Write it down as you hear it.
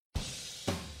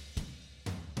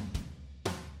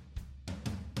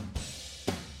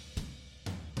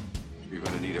You're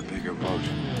gonna need a bigger boat.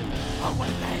 Oh, what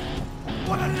a day!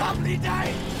 What a lovely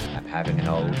day! I'm having an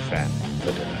old friend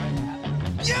for dinner.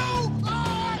 You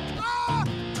are a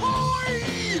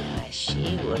toy!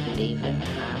 She wouldn't even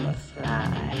harm a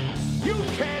fly. You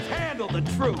can't handle the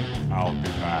truth! I'll be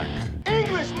back.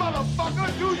 English,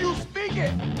 motherfucker, do you speak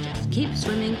it? Just keep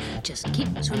swimming, just keep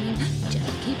swimming,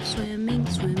 just keep swimming,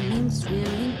 swimming,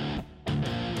 swimming.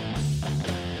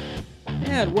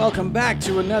 And welcome back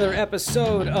to another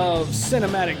episode of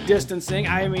Cinematic Distancing.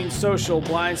 I mean social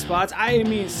blind spots. I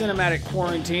mean cinematic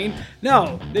quarantine.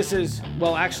 No, this is,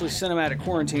 well, actually cinematic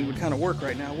quarantine would kind of work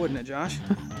right now, wouldn't it, Josh?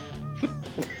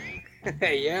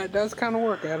 Hey, yeah, it does kind of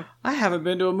work, Adam. I haven't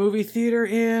been to a movie theater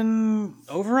in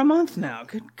over a month now.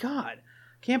 Good God.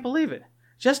 Can't believe it.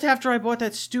 Just after I bought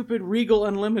that stupid Regal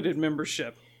Unlimited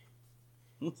membership.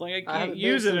 It's like I can't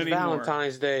use it anymore.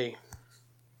 Valentine's Day.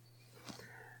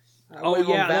 I Oh, went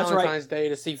yeah, on that's right. Valentine's Day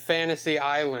to see Fantasy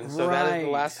Island, so that is the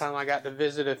Right. last time I got to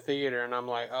visit a theater, and I'm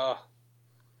like, oh,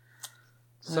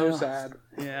 so Well, sad.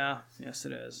 Yeah, yes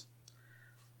it is.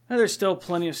 Now, there's still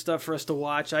plenty of stuff for us to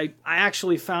watch. I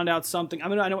actually found out something. I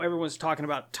mean, I know everyone's talking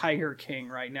about Tiger King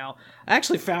right now. I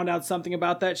actually found out something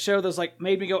about that show that's like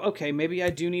made me go, okay, maybe I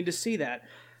do need to see that.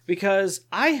 Because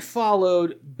I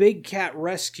followed Big Cat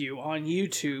Rescue on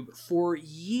YouTube for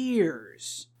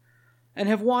years. And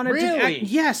have wanted Really? to...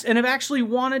 Yes, and have actually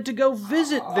wanted to go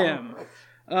visit them.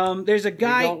 There's a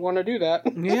guy... You don't want to do that.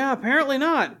 Yeah, apparently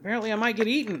not. Apparently I might get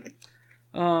eaten.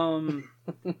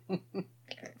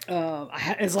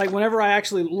 It's like whenever I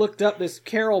actually looked up this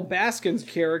Carol Baskin's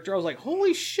character, I was like,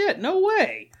 holy shit, no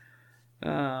way.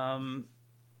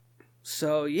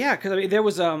 So yeah, because I mean, there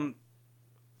was you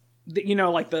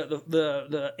know, like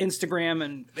the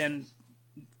Instagram and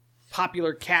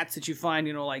popular cats that you find,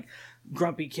 you know, like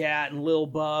Grumpy Cat and Lil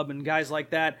Bub and guys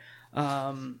like that.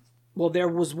 Well, there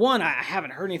was one, I haven't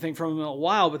heard anything from him in a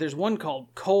while, but there's one called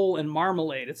Cole and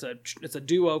Marmalade. It's a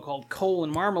duo called Cole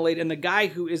and Marmalade, and the guy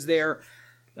who is their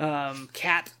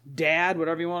cat dad,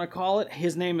 whatever you want to call it,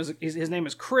 his name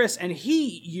is Chris, and he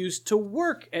used to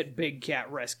work at Big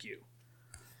Cat Rescue.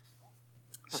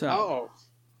 So Oh,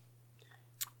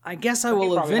 I guess I he will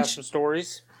probably have eventually. some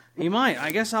stories. He might.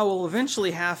 I guess I will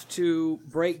eventually have to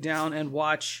break down and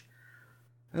watch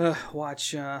Tiger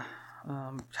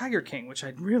King, which I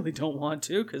really don't want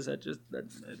to, because that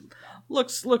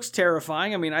looks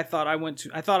terrifying. I mean, I thought I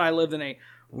lived in a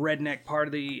redneck part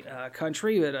of the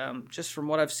country, but just from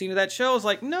what I've seen of that show, I was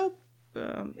like, nope,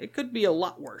 it could be a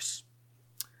lot worse.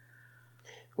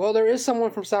 Well, there is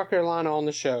someone from South Carolina on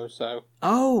the show, so.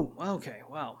 Oh, okay.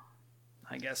 Well,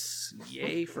 I guess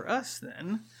yay for us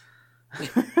then.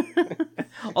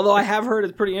 Although I have heard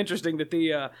it's pretty interesting that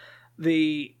the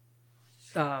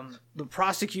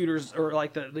prosecutors, or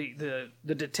like the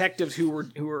detectives who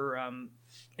were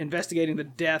investigating the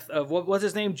death of, what was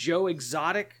his name, Joe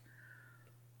Exotic.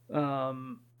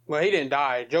 Well, he didn't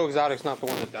die. Joe Exotic's not the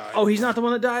one that died. Oh, he's not the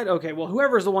one that died? Okay, well,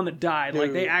 whoever's the one that died,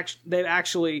 like Dude. they've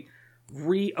actually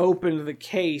reopened the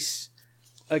case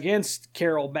against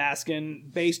Carol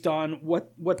Baskin based on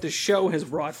what the show has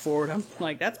brought forward. I'm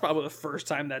like, that's probably the first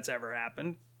time that's ever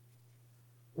happened.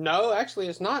 No, actually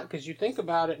it's not, because you think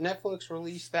about it, Netflix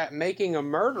released that Making a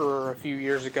Murderer a few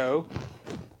years ago,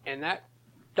 and that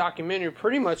documentary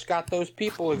pretty much got those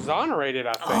people exonerated,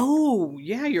 I think. Oh,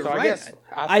 yeah, you're So right.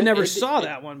 I think never saw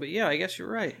that one, but yeah, I guess you're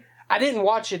right. I didn't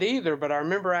watch it either, but I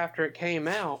remember after it came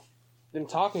out, them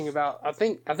talking about, I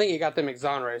think it got them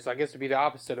exonerated, so I guess it'd be the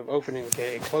opposite of opening the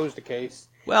case, close the case.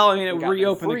 Well, I mean, it and would got them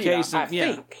reopen the freed, case. I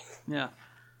Yeah, think. yeah.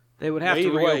 They would have But to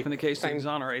either way, reopen the case to same-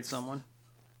 exonerate someone.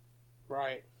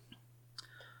 Right.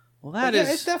 Well, But that yeah, is...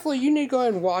 it's definitely, you need to go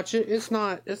ahead and watch it. It's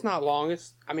not long.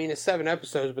 It's 7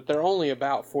 episodes, but they're only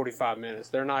about 45 minutes.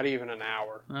 They're not even an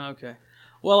hour. Okay.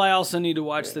 Well, I also need to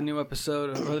watch the new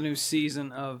episode, or the new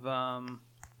season of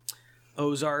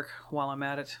Ozark while I'm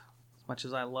at it, as much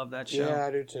as I love that show. Yeah,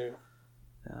 I do too.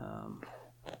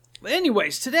 But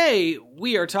anyways, today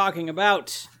we are talking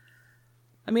about,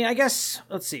 I mean, I guess,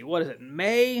 let's see, what is it?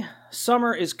 May?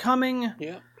 Summer is coming.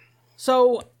 Yeah.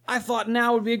 So I thought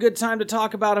now would be a good time to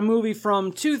talk about a movie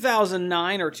from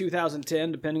 2009 or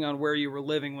 2010, depending on where you were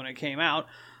living when it came out.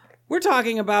 We're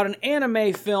talking about an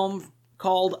anime film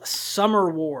called Summer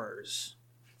Wars.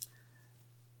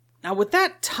 Now, with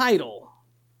that title,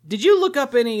 did you look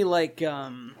up any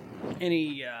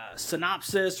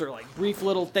synopsis or like brief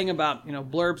little thing about, you know,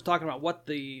 blurbs talking about what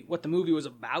the movie was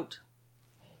about?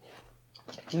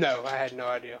 No, I had no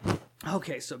idea.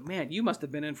 Okay, so man, you must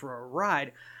have been in for a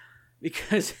ride,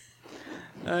 because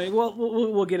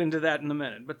We'll get into that in a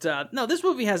minute. But no, this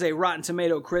movie has a Rotten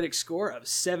Tomato critic score of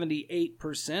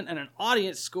 78% and an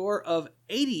audience score of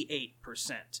 88%.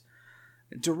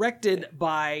 Directed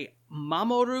by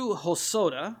Mamoru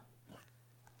Hosoda.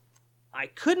 I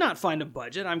could not find a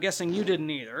budget. I'm guessing you didn't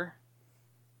either.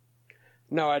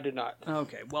 No, I did not.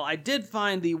 Okay, well, I did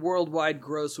find the worldwide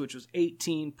gross, which was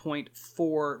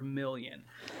 $18.4 million.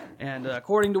 And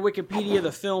according to Wikipedia,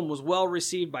 the film was well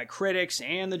received by critics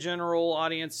and the general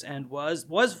audience and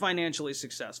was financially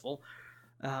successful.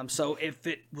 So if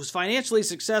it was financially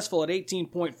successful at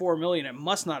 $18.4 million, it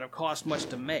must not have cost much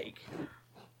to make.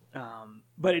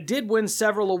 But it did win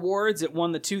several awards. It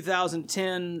won the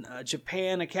 2010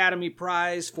 Japan Academy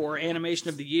Prize for Animation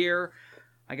of the Year.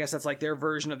 I guess that's like their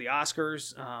version of the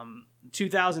Oscars.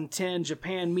 2010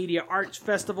 Japan Media Arts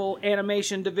Festival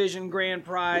Animation Division Grand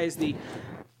Prize, the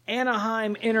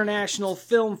Anaheim International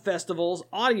Film Festival's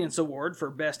Audience Award for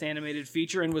Best Animated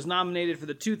Feature, and was nominated for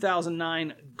the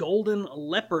 2009 Golden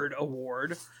Leopard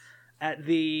Award at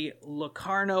the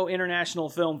Locarno International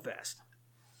Film Fest.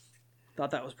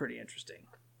 Thought that was pretty interesting.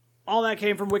 All that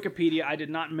came from Wikipedia. I did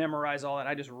not memorize all that.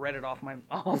 I just read it off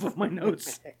of my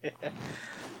notes.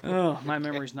 Oh, my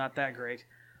memory's not that great.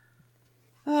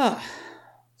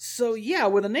 So yeah,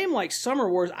 with a name like Summer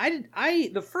Wars,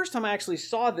 the first time I actually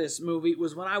saw this movie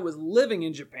was when I was living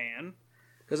in Japan,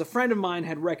 because a friend of mine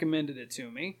had recommended it to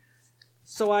me.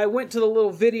 So I went to the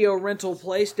little video rental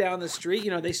place down the street. You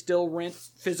know, they still rent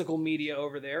physical media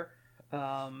over there.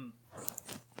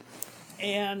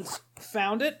 And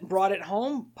found it, brought it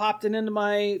home, popped it into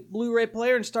my Blu-ray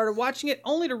player and started watching it,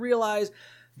 only to realize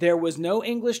there was no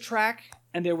English track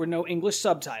and there were no English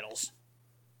subtitles.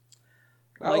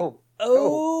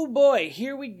 Oh boy,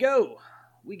 here we go.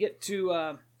 We get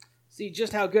to see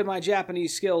just how good my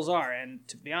Japanese skills are, and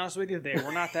to be honest with you, they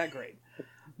were not that great.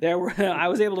 I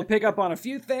was able to pick up on a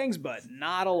few things, but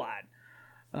not a lot.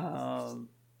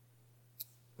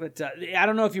 But I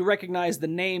don't know if you recognize the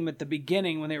name at the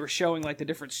beginning when they were showing like the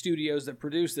different studios that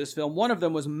produced this film. One of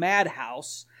them was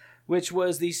Madhouse, which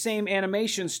was the same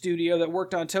animation studio that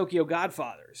worked on Tokyo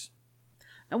Godfathers.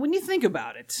 And when you think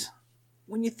about it,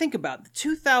 the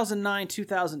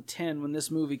 2009-2010 when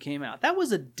this movie came out, that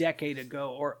was a decade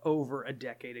ago or over a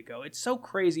decade ago. It's so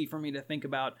crazy for me to think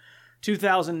about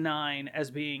 2009 as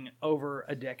being over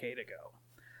a decade ago.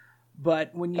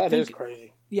 But when you that is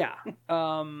crazy. Yeah.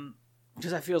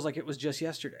 Because it feels like it was just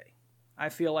yesterday. I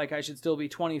feel like I should still be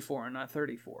 24 and not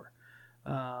 34.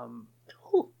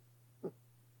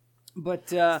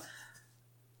 But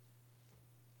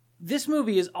this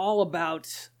movie is all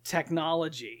about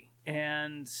technology.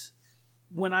 And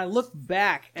when I look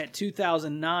back at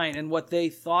 2009 and what they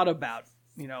thought about,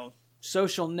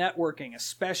 social networking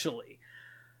especially,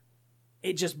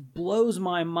 it just blows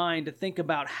my mind to think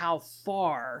about how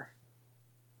far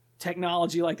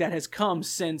technology like that has come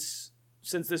since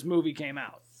this movie came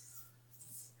out.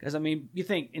 Because, you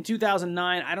think, in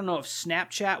 2009, I don't know if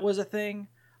Snapchat was a thing.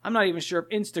 I'm not even sure if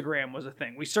Instagram was a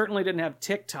thing. We certainly didn't have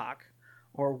TikTok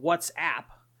or WhatsApp.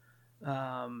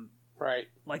 Right.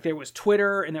 Like, there was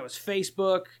Twitter, and there was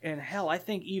Facebook, and hell, I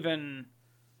think even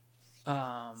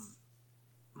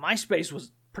MySpace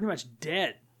was pretty much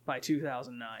dead by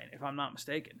 2009, if I'm not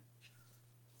mistaken.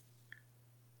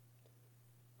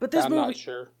 But I'm not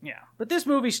sure. Yeah, but this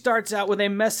movie starts out with a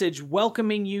message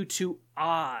welcoming you to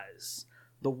Oz,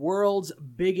 the world's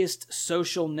biggest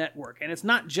social network. And it's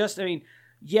not just,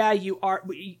 you are,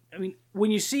 when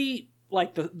you see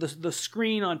like the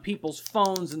screen on people's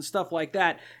phones and stuff like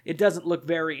that, it doesn't look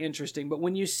very interesting. But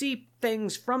when you see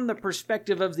things from the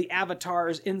perspective of the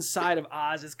avatars inside of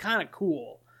Oz, it's kind of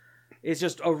cool. It's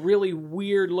just a really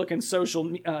weird looking social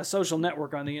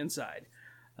network on the inside.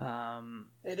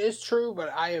 It is true,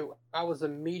 but I was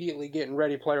immediately getting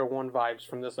Ready Player One vibes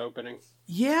from this opening.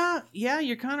 Yeah,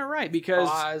 you're kind of right, because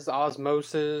Oz,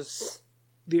 Osmosis.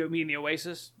 You mean the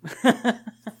Oasis?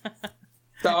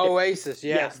 The Oasis,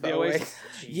 yes, the Oasis.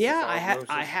 Yeah,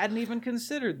 I hadn't even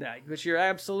considered that, but you're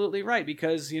absolutely right,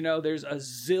 because there's a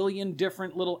zillion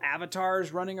different little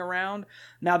avatars running around.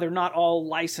 Now they're not all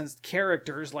licensed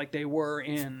characters like they were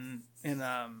in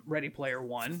Ready Player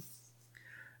One.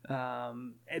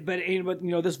 But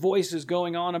this voice is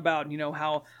going on about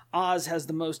how Oz has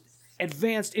the most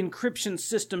advanced encryption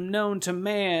system known to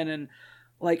man, and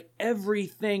like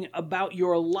everything about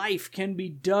your life can be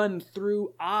done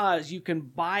through Oz. You can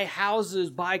buy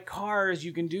houses, buy cars,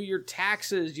 you can do your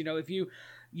taxes, if you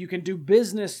can do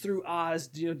business through Oz,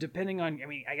 depending on,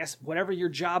 I guess whatever your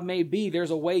job may be,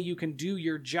 there's a way you can do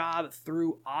your job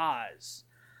through Oz.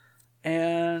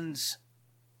 And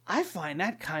I find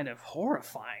that kind of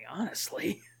horrifying,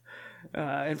 honestly,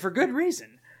 and for good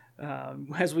reason.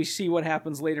 as we see what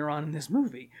happens later on in this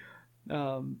movie.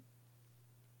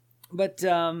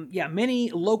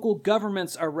 Many local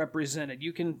governments are represented.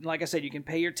 You can, like I said, you can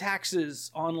pay your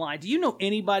taxes online. Do you know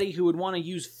anybody who would want to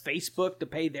use Facebook to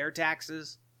pay their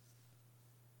taxes?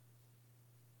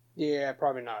 Yeah,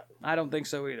 probably not. I don't think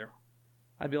so either.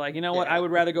 I'd be like, you know what? I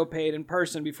would rather go pay it in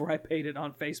person before I paid it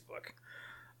on Facebook.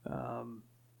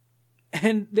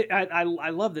 I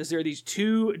love this. There are these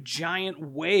two giant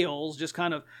whales just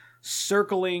kind of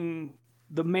circling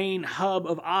the main hub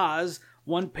of Oz.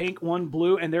 One pink, one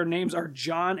blue, and their names are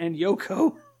John and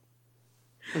Yoko.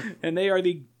 And they are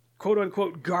the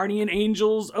quote-unquote guardian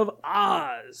angels of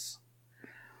Oz.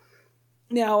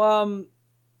 Now,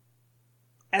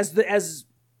 as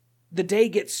the day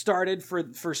gets started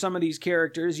for some of these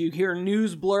characters, you hear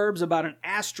news blurbs about an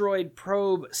asteroid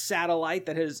probe satellite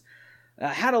that has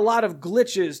had a lot of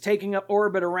glitches taking up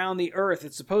orbit around the Earth.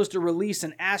 It's supposed to release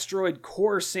an asteroid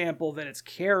core sample that it's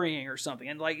carrying or something.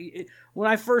 And when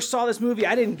I first saw this movie,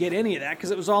 I didn't get any of that because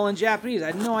it was all in Japanese. I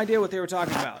had no idea what they were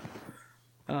talking about.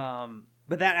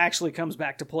 But that actually comes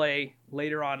back to play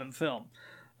later on in the film.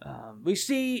 We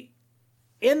see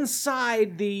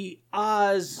inside the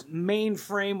Oz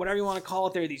mainframe, whatever you want to call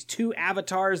it, there are these two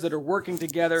avatars that are working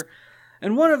together.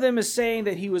 And one of them is saying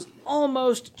that he was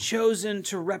almost chosen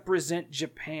to represent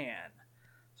Japan.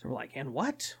 So we're like, and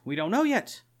what? We don't know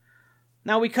yet.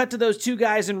 Now we cut to those two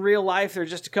guys in real life. They're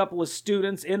just a couple of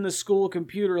students in the school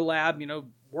computer lab,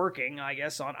 working, I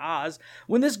guess, on Oz,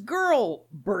 when this girl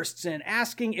bursts in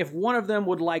asking if one of them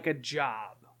would like a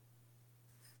job.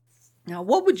 Now,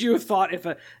 what would you have thought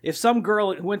if some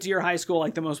girl went to your high school,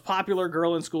 like the most popular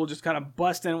girl in school, just kind of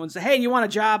bust in and say, hey, you want a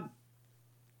job?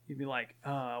 You'd be like,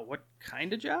 what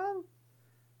kind of job?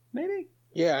 Maybe?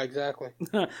 Yeah, exactly.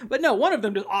 But no, one of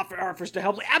them just offers to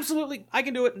help. Like, absolutely, I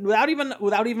can do it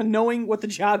without even knowing what the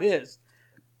job is.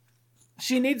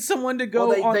 She needs someone to go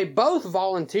Well, they both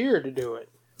volunteered to do it.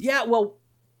 Yeah, well,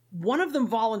 one of them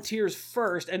volunteers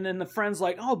first, and then the friend's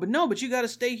like, but you got to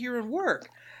stay here and work.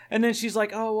 And then she's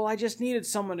like, oh, well, I just needed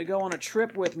someone to go on a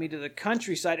trip with me to the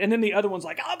countryside. And then the other one's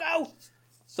like, I'll go.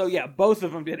 So yeah, both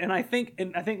of them did, and I think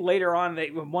later on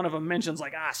one of them mentions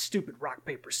like, stupid rock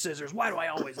paper scissors. Why do I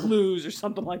always lose or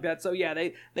something like that? So yeah,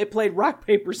 they played rock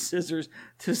paper scissors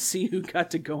to see who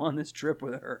got to go on this trip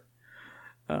with her.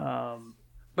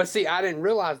 But see, I didn't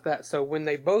realize that. So when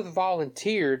they both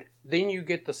volunteered, then you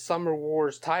get the Summer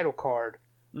Wars title card.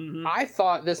 Mm-hmm. I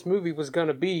thought this movie was going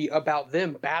to be about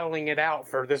them battling it out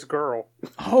for this girl.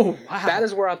 Oh, wow. That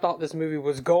is where I thought this movie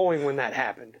was going when that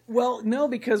happened. Well, no,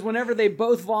 because whenever they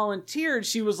both volunteered,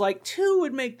 she was like, 2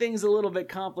 would make things a little bit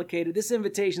complicated. This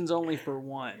invitation's only for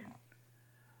 1.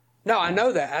 No, I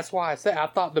know that. That's why I said I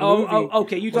thought the movie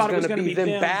okay. You thought it was going to be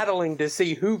them battling to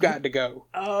see who got to go.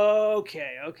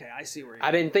 Okay, I see where you're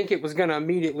I didn't think it was going to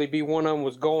immediately be one of them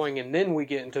was going and then we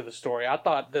get into the story. I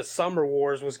thought the Summer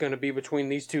Wars was going to be between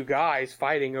these two guys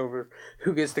fighting over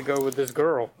who gets to go with this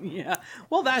girl. Yeah,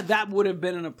 well, that would have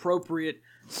been an appropriate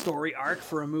story arc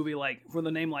for a movie for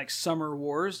the name like Summer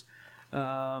Wars.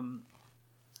 No,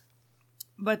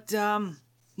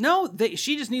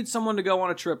 she just needs someone to go on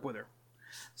a trip with her.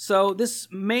 So this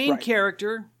main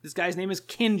character, this guy's name is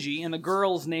Kenji, and the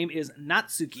girl's name is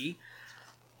Natsuki.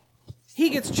 He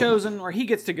gets chosen, or he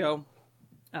gets to go.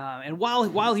 And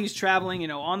while he's traveling,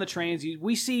 on the trains,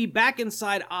 we see back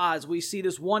inside Oz, we see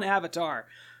this one avatar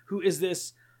who is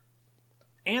this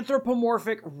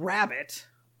anthropomorphic rabbit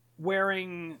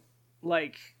wearing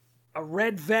like a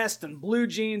red vest and blue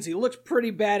jeans. He looks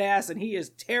pretty badass, and he is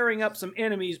tearing up some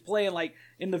enemies playing like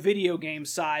in the video game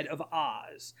side of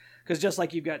Oz. Because just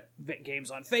like you've got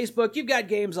games on Facebook, you've got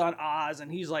games on Oz,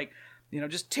 and he's like,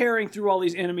 just tearing through all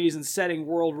these enemies and setting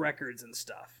world records and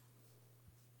stuff.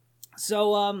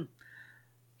 So,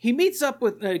 Kenji meets up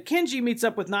with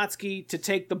Natsuki to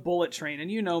take the bullet train,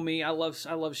 and you know me, I love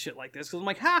shit like this because I'm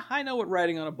like, I know what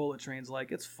riding on a bullet train's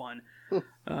like. It's fun.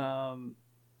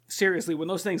 Seriously, when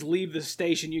those things leave the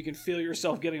station, you can feel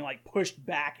yourself getting like pushed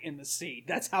back in the seat.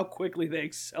 That's how quickly they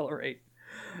accelerate.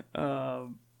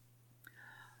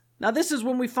 Now, this is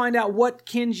when we find out what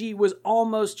Kenji was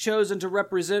almost chosen to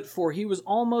represent for. He was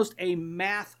almost a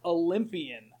math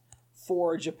Olympian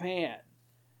for Japan.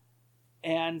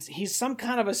 And he's some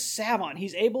kind of a savant.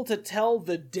 He's able to tell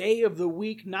the day of the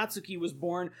week Natsuki was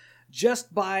born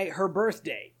just by her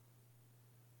birthday.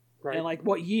 Right. And like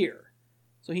what year.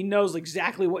 So he knows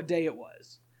exactly what day it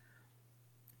was.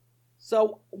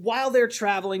 So while they're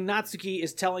traveling, Natsuki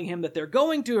is telling him that they're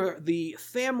going to the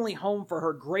family home for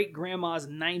her great-grandma's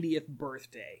 90th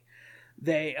birthday.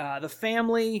 The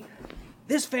family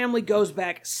this family goes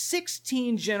back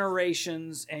 16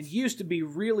 generations and used to be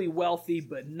really wealthy,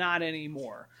 but not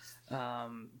anymore.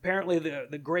 Apparently,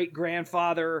 the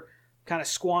great-grandfather kind of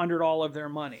squandered all of their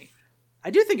money. I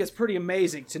do think it's pretty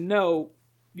amazing to know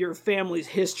your family's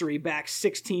history back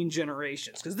 16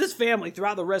 generations. Because this family,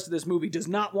 throughout the rest of this movie, does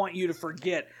not want you to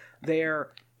forget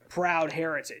their proud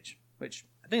heritage, which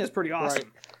I think is pretty awesome.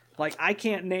 Right. Like, I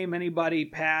can't name anybody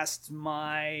past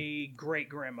my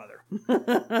great-grandmother.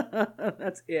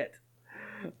 That's it.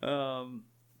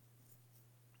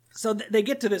 So they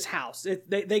get to this house.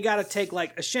 They got to take,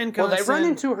 like, a Shinkansen. Well, they run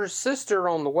into her sister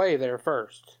on the way there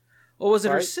first. Well, was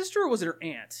it her sister or was it her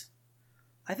aunt?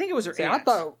 I think it was her aunt. I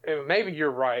thought maybe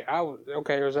you're right.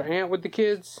 Okay, was her aunt with the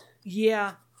kids?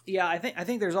 Yeah. I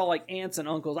think there's all like aunts and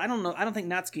uncles. I don't know. I don't think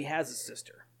Natsuki has a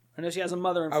sister. I know she has a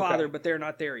mother and father, but they're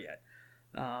not there yet.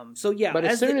 But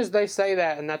as soon as they say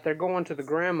that and that they're going to the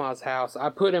grandma's house, I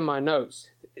put in my notes,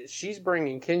 she's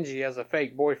bringing Kenji as a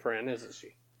fake boyfriend, isn't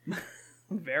she?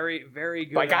 Very, very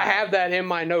good. Like, I have that in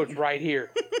my notes right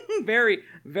here. Very,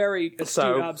 very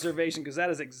astute observation, because that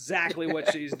is exactly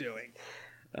what she's doing.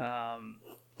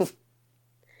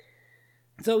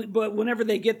 But whenever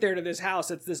they get there to this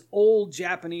house, it's this old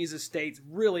Japanese estate,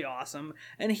 really awesome,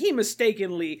 and he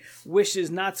mistakenly wishes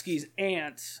Natsuki's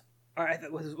aunt, or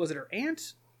was it her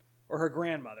aunt or her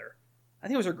grandmother? I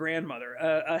think it was her grandmother,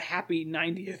 a happy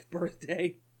 90th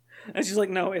birthday. And she's like,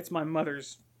 no, it's my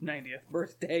mother's 90th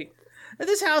birthday. And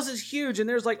this house is huge, and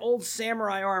there's like old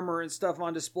samurai armor and stuff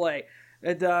on display.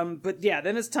 But yeah,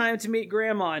 then it's time to meet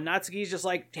Grandma, and Natsuki's just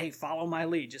like, hey, follow my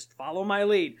lead, just follow my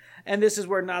lead. And this is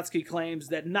where Natsuki claims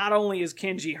that not only is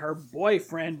Kenji her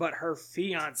boyfriend, but her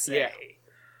fiancé. Yeah.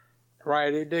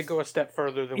 Right, it did go a step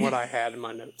further than what I had in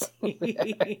my notes.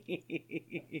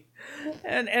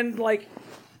 and like,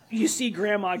 you see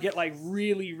Grandma get like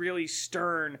really, really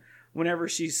stern whenever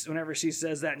she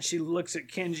says that, and she looks at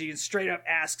Kenji and straight up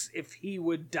asks if he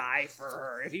would die for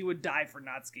her, if he would die for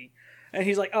Natsuki. And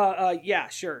he's like, yeah,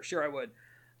 sure, I would.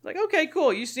 Like, okay,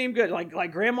 cool, you seem good.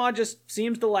 Like Grandma just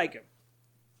seems to like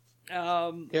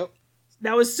him. Yep.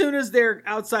 Now, as soon as they're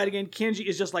outside again, Kenji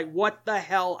is just like, what the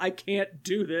hell? I can't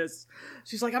do this.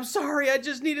 She's like, I'm sorry, I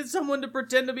just needed someone to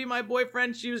pretend to be my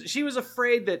boyfriend. She was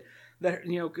afraid that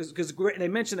you know, because they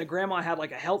mentioned that Grandma had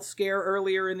like a health scare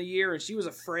earlier in the year, and she was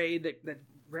afraid that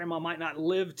Grandma might not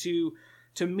live to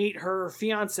meet her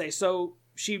fiancé. So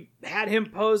she had him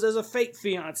pose as a fake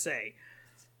fiancé.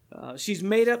 She's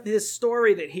made up this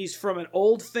story that he's from an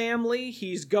old family,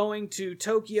 he's going to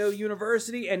Tokyo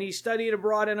University, and he studied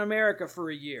abroad in America for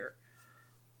a year.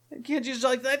 And Kenji's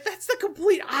like, that's the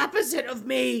complete opposite of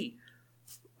me.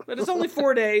 But it's only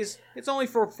 4 days. It's only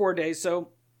for 4 days, so...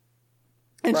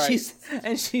 And right.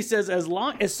 she says,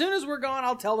 as soon as we're gone,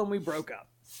 I'll tell them we broke up.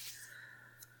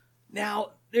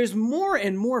 Now, there's more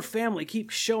and more family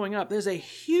keeps showing up. There's a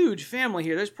huge family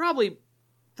here. There's probably,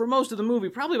 for most of the movie,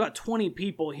 probably about 20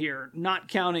 people here, not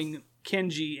counting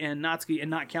Kenji and Natsuki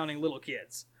and not counting little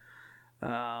kids.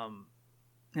 And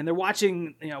they're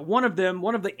watching, you know, one of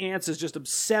the aunts is just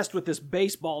obsessed with this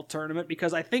baseball tournament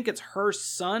because I think it's her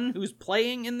son who's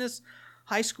playing in this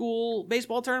high school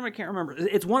baseball tournament. I can't remember.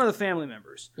 It's one of the family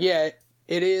members. Yeah,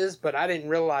 it is, but I didn't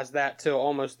realize that till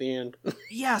almost the end.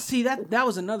 Yeah, see, that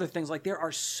was another thing. Like, there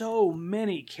are so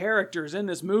many characters in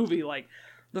this movie. Like,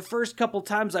 the first couple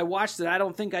times I watched it, I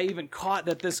don't think I even caught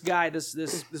that this guy,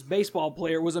 this baseball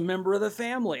player, was a member of the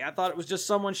family. I thought it was just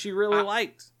someone she really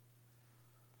liked.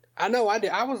 I know, I did.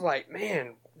 I was like,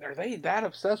 man, are they that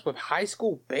obsessed with high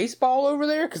school baseball over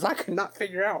there? Because I could not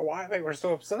figure out why they were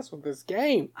so obsessed with this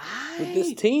game, with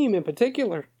this team in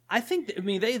particular. I think,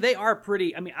 they are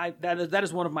pretty. I mean, that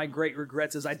is one of my great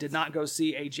regrets is I did not go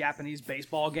see a Japanese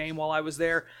baseball game while I was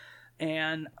there.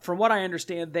 And from what I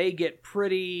understand, they get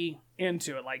pretty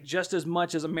into it, like just as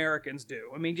much as Americans do.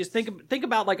 I mean, just think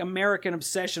about like American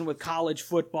obsession with college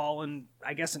football, and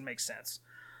I guess it makes sense.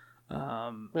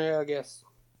 Yeah, I guess.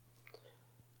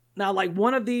 Now, like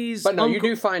one of these... But no, you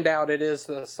do find out it is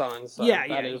the son, so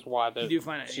that is why you do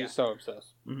find out, she's so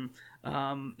obsessed.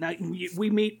 Mm-hmm. Now, we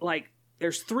meet, like,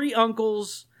 there's 3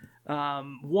 uncles.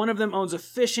 One of them owns a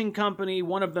fishing company.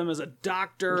 One of them is a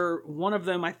doctor. One of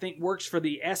them, I think, works for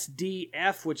the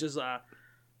SDF, which is a...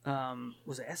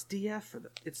 was it SDF?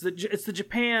 It's the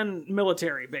Japan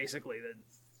military, basically.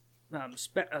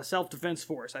 The self-defense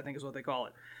force, I think is what they call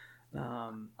it.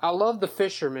 I love the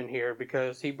fisherman here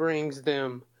because he brings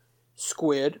them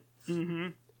squid,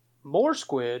 more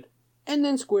squid, and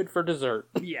then squid for dessert.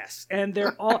 Yes, and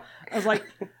they're all, I was like,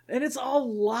 and it's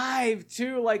all live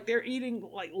too, like they're eating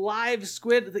like live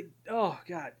squid. Oh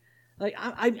God. Like,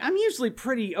 I'm usually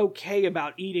pretty okay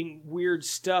about eating weird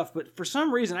stuff, but for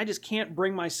some reason, I just can't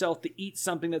bring myself to eat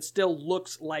something that still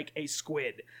looks like a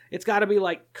squid. It's got to be,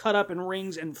 like, cut up in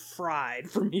rings and fried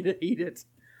for me to eat it.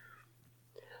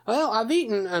 Well, I've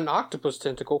eaten an octopus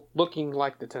tentacle looking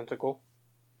like the tentacle.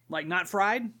 Like, not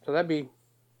fried? So that'd be...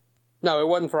 No, it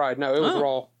wasn't fried. No, it was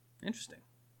raw. Interesting.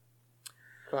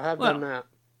 So I have done that.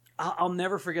 I'll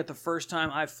never forget the first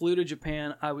time I flew to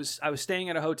Japan. I was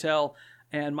staying at a hotel,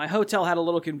 and my hotel had a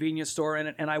little convenience store in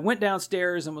it, and I went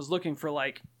downstairs and was looking for,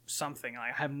 like, something.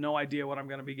 I have no idea what I'm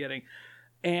going to be getting.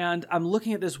 And I'm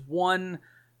looking at this one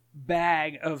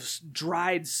bag of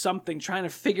dried something, trying to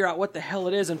figure out what the hell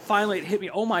it is, and finally it hit me.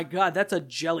 Oh, my God, that's a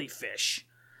jellyfish.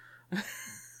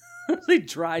 Really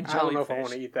dried jellyfish. I don't know if I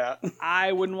want to eat that.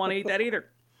 I wouldn't want to eat that either.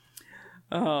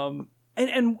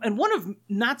 And one of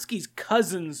Natsuki's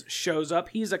cousins shows up.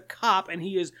 He's a cop, and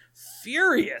he is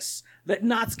furious that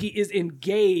Natsuki is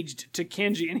engaged to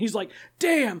Kenji. And he's like,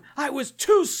 damn, I was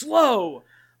too slow.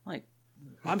 Like,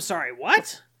 I'm sorry,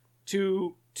 what?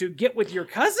 To get with your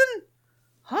cousin?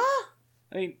 Huh?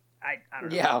 I mean, I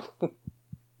don't know. Yeah.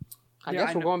 I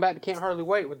guess we're going back to Can't Hardly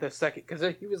Wait with this second,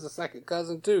 because he was a second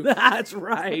cousin, too. That's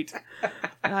right.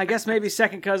 I guess maybe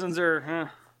second cousins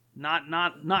are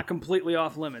not completely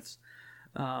off limits.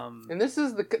 And this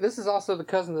is also the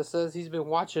cousin that says he's been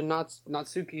watching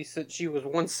Natsuki since she was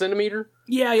 1 centimeter.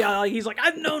 Yeah. He's like,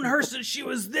 I've known her since she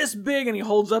was this big, and he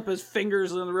holds up his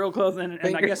fingers in the real close. And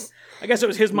I guess it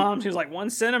was his mom. She was like, 1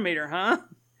 centimeter, huh?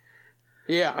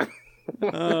 Yeah.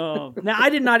 Oh, now I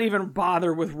did not even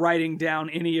bother with writing down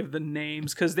any of the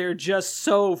names because there are just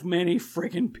so many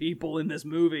freaking people in this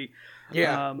movie.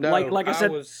 Yeah, like I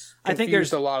said, I think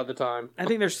there's a lot of the time. I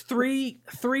think there's three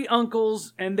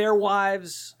uncles and their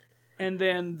wives, and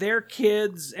then their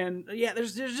kids, and yeah,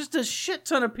 there's just a shit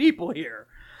ton of people here.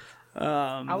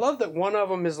 I love that one of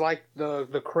them is like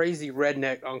the crazy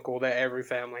redneck uncle that every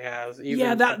family has.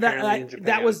 Even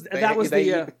that was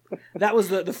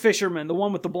the fisherman, the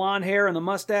one with the blonde hair and the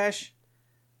mustache.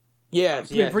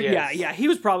 Yes. Yeah. He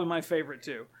was probably my favorite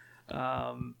too.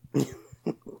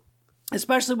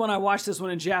 Especially when I watched this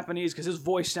one in Japanese because his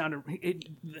voice sounded.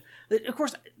 Of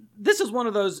course, this is one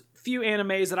of those few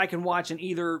animes that I can watch in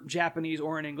either Japanese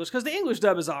or in English because the English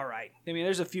dub is all right. I mean,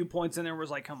 there's a few points in there where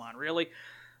it's like, come on, really?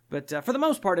 But for the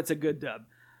most part, it's a good dub.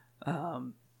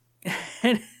 And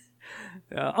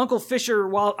Uncle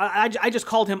Fisher, I just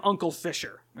called him Uncle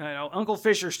Fisher. Uncle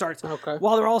Fisher starts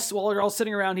while they're all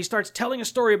sitting around. He starts telling a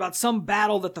story about some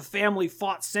battle that the family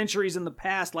fought centuries in the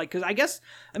past. Like, because I guess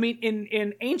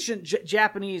in ancient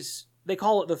Japanese they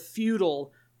call it the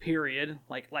feudal period,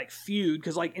 like feud,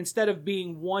 because like instead of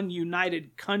being one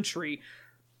united country,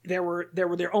 there were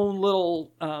their own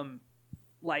little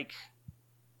like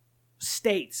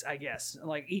states, I guess,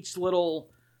 like each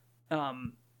little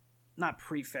not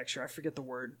prefecture, I forget the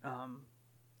word,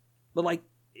 but like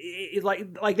it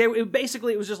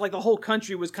was just like the whole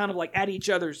country was kind of like at each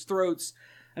other's throats.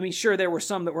 I mean, sure, there were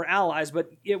some that were allies,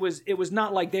 but it was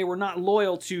not like they were not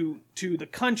loyal to the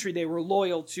country. They were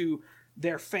loyal to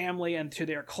their family and to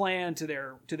their clan, to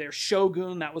their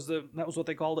shogun. That was what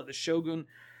they called it, the shogun.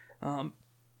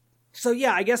 So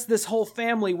yeah, I guess this whole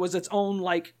family was its own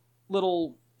like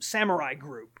little samurai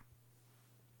group.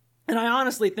 And I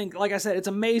honestly think, like I said, it's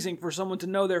amazing for someone to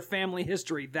know their family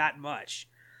history that much.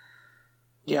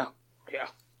 Yeah.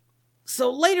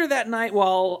 So later that night,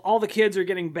 while all the kids are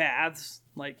getting baths,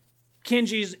 like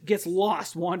Kenji gets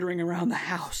lost wandering around the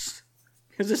house.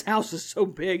 Because this house is so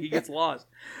big, he gets lost.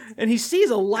 And he sees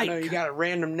a light. I know, you got a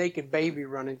random naked baby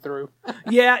running through.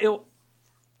 Yeah,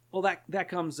 that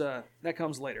comes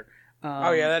later.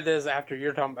 That is after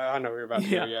you're talking about. I know what you're about to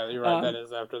do. Yeah, you're right. That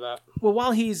is after that. Well,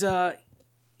 while he's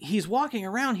walking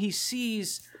around, he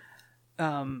sees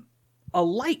a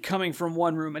light coming from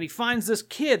one room, and he finds this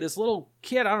little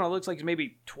kid. I don't know, looks like he's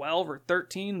maybe 12 or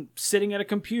 13, sitting at a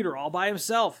computer all by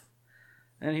himself.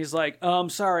 And he's like,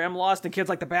 sorry, I'm lost. And the kid's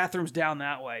like, the bathroom's down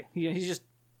that way. He's just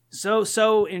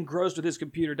so engrossed with his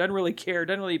computer, doesn't really care,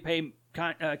 doesn't really pay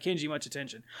Kenji much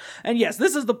attention. And yes,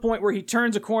 this is the point where he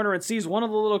turns a corner and sees one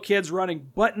of the little kids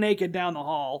running butt naked down the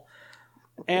hall.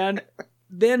 And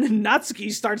then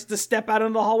Natsuki starts to step out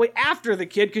into the hallway after the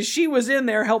kid because she was in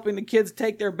there helping the kids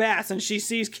take their baths, and she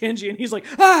sees Kenji and he's like,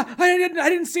 I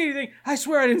didn't see anything. I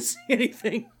swear I didn't see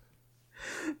anything.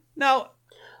 Now,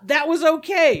 that was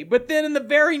okay, but then in the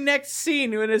very next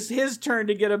scene, when it's his turn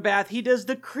to get a bath, he does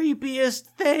the creepiest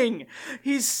thing.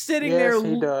 He's sitting there.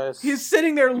 He does. He's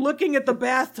sitting there looking at the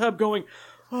bathtub going,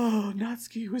 oh,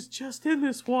 Natsuki was just in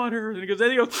this water. And he goes,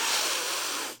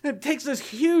 and takes this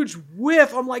huge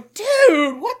whiff. I'm like,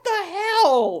 dude, what the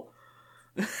hell?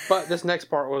 But this next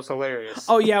part was hilarious.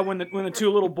 Oh yeah, when the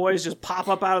two little boys just pop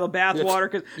up out of the bathwater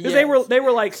because Yes. they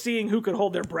were like seeing who could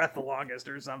hold their breath the longest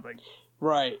or something.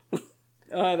 Right.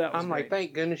 That was I'm like, great.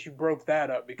 thank goodness you broke that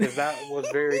up because that was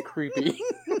very creepy.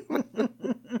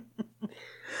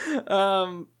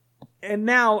 And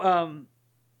now,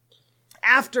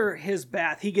 after his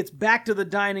bath, he gets back to the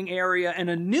dining area, and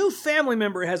a new family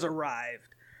member has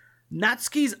arrived.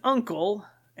 Natsuki's uncle,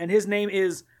 and his name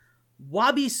is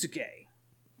Wabisuke.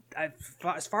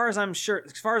 As far as I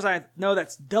know,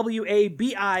 that's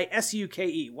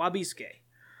Wabisuke. Wabisuke.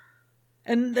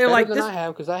 And they're Better like, than this, I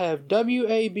have because I have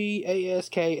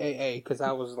WABASKAA because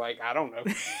I was like, I don't know.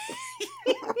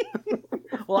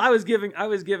 well, I was giving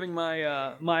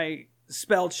my my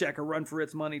spell check a run for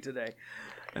its money today.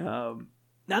 Now,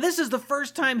 this is the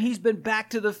first time he's been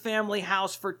back to the family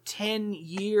house for 10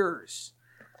 years.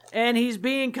 And he's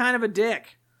being kind of a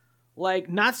dick. Like,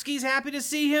 Natsuki's happy to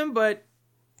see him, but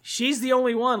she's the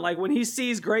only one. Like, when he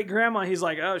sees great-grandma, he's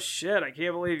like, oh, shit, I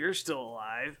can't believe you're still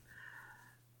alive.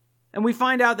 And we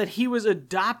find out that he was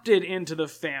adopted into the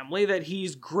family, that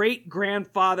he's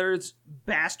great-grandfather's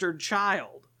bastard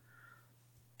child.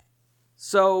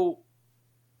 So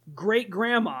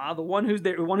great-grandma, the one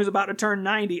who's about to turn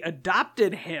 90,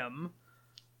 adopted him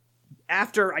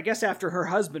after her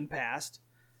husband passed,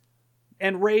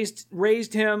 and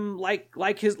raised him like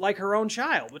her own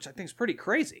child, which I think is pretty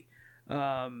crazy.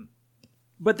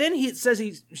 But then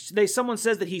someone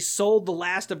says that he sold the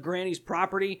last of Granny's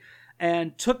property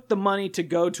and took the money to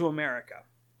go to America.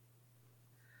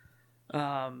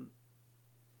 But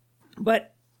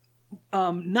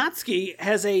Natsuki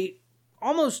has a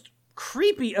almost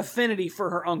creepy affinity for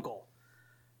her uncle.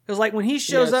 Because like when he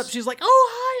shows up, she's like, oh,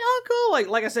 hi, uncle.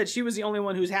 Like I said, she was the only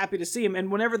one who's happy to see him.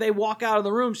 And whenever they walk out of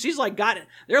the room, she's like got it.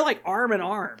 They're like arm in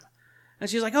arm. And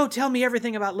she's like, oh, tell me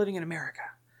everything about living in America.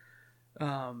 She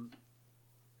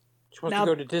wants to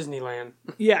go to Disneyland.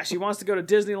 Yeah, she wants to go to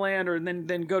Disneyland or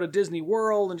then go to Disney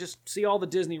World and just see all the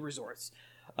Disney resorts.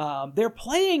 They're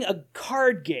playing a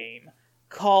card game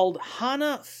called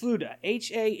Hanafuda,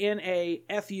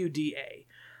 Hanafuda.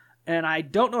 And I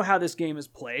don't know how this game is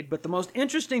played, but the most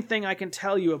interesting thing I can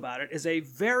tell you about it is a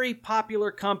very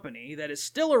popular company that is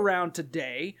still around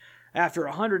today, after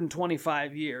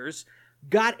 125 years,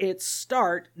 got its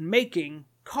start making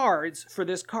cards for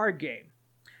this card game.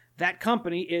 That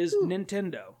company is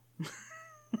Nintendo.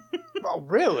 Oh,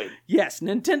 really? Yes,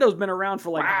 Nintendo's been around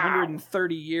for like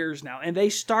 130 years now. And they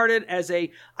started as I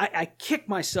kick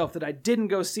myself that I didn't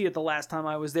go see it the last time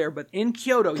I was there, but in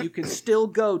Kyoto, you can still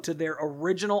go to their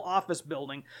original office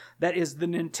building that is the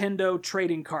Nintendo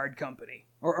Trading Card Company.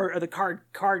 Or the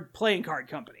playing card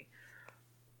company.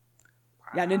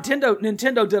 Yeah,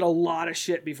 Nintendo did a lot of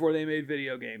shit before they made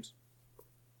video games.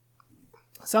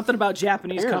 Something about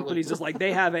Japanese companies is like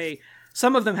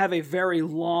some of them have a very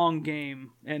long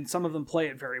game, and some of them play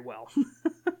it very well.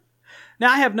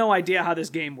 Now, I have no idea how this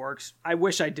game works. I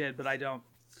wish I did, but I don't.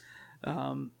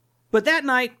 But that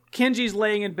night, Kenji's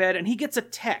laying in bed, and he gets a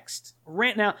text.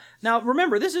 Now,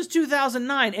 remember, this is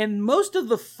 2009, and most of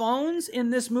the phones in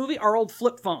this movie are old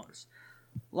flip phones.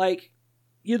 Like,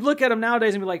 you'd look at them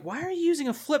nowadays and be like, why are you using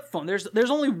a flip phone?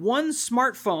 There's only one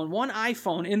smartphone, one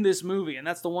iPhone in this movie, and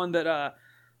that's the one that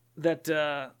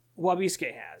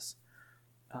Wabisuke has.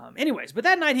 Anyways, but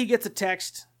that night he gets a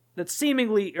text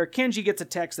Kenji gets a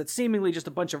text that's seemingly just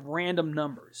a bunch of random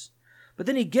numbers. But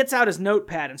then he gets out his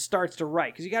notepad and starts to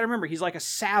write, because you got to remember, he's like a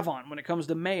savant when it comes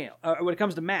to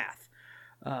math.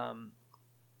 And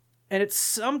it's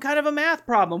some kind of a math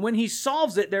problem. When he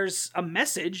solves it, there's a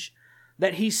message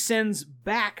that he sends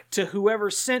back to whoever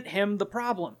sent him the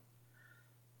problem.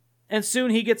 And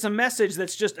soon he gets a message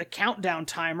that's just a countdown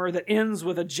timer that ends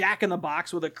with a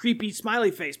jack-in-the-box with a creepy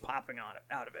smiley face popping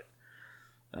out of it.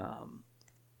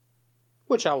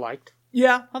 Which I liked.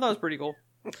 Yeah, I thought it was pretty cool.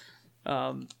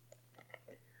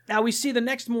 Now we see the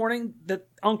next morning that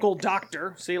Uncle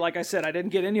Doctor, see, like I said, I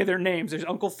didn't get any of their names. There's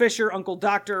Uncle Fisher, Uncle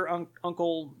Doctor,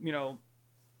 Uncle,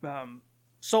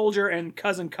 Soldier, and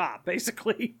Cousin Cop,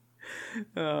 basically.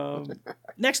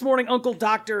 Next morning, Uncle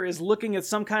Doctor is looking at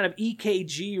some kind of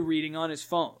EKG reading on his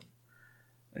phone.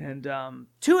 And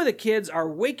two of the kids are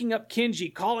waking up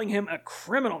Kenji, calling him a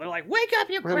criminal. They're like, wake up,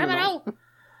 you criminal!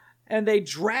 And they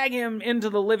drag him into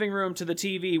the living room to the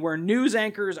TV where news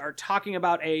anchors are talking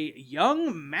about a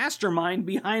young mastermind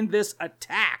behind this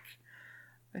attack.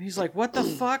 And he's like, what the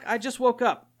fuck? I just woke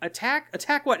up. Attack?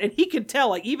 Attack what? And he can tell,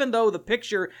 like, even though the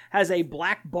picture has a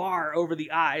black bar over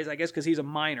the eyes, I guess because he's a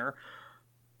minor,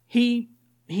 he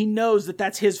knows that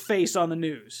that's his face on the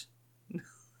news.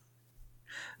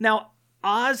 Now,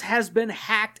 Oz has been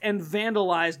hacked and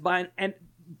vandalized by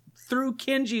through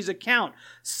Kenji's account,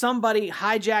 somebody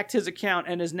hijacked his account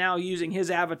and is now using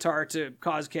his avatar to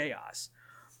cause chaos.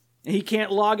 He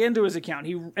can't log into his account.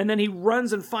 And then he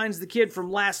runs and finds the kid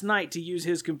from last night to use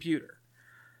his computer.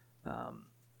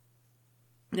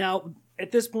 Now,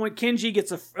 at this point, Kenji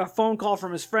gets a phone call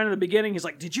from his friend in the beginning. He's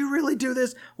like, "Did you really do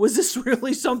this? Was this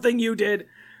really something you did?"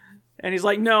 And he's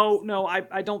like, no,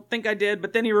 I don't think I did.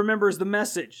 But then he remembers the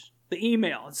message, the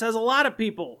email. It says a lot of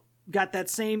people got that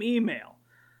same email.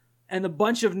 And the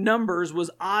bunch of numbers was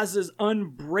Oz's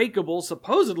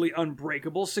supposedly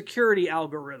unbreakable security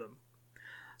algorithm.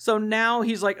 So now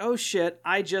he's like, oh shit,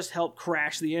 I just helped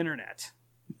crash the internet.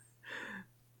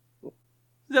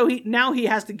 So now he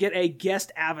has to get a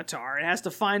guest avatar and has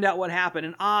to find out what happened.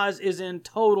 And Oz is in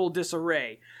total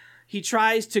disarray. He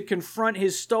tries to confront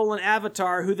his stolen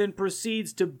avatar, who then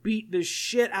proceeds to beat the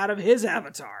shit out of his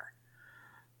avatar.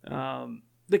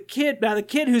 The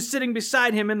kid who's sitting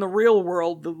beside him in the real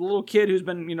world, the little kid who's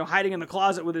been, hiding in the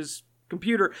closet with his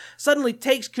computer, suddenly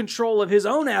takes control of his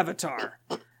own avatar.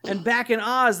 And back in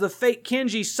Oz, the fake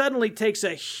Kenji suddenly takes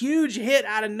a huge hit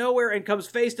out of nowhere and comes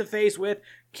face to face with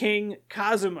King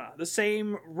Kazuma, the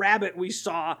same rabbit we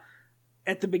saw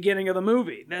at the beginning of the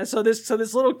movie. So this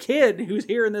little kid who's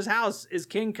here in this house is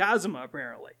King Kazuma,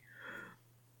 apparently.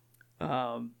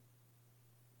 Now,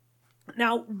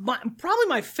 probably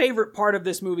my favorite part of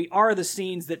this movie are the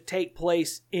scenes that take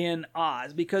place in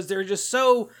Oz, because they're just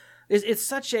so... It's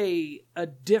such a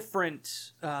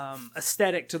different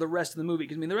aesthetic to the rest of the movie.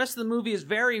 Because the rest of the movie is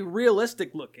very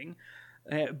realistic looking,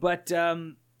 but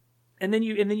and then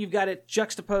you've got it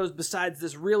juxtaposed besides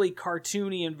this really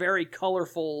cartoony and very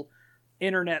colorful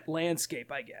internet landscape,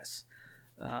 I guess.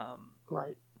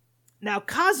 Right. Now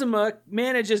Kazuma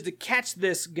manages to catch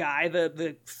this guy,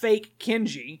 the fake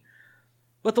Kenji.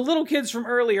 But the little kids from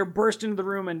earlier burst into the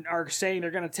room and are saying they're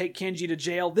going to take Kenji to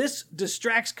jail. This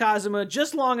distracts Kazuma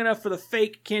just long enough for the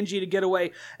fake Kenji to get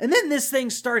away. And then this thing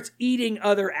starts eating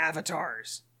other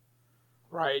avatars.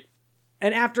 Right.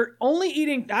 And after only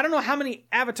eating, I don't know how many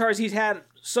avatars he's had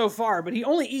so far, but he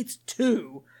only eats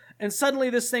 2. And suddenly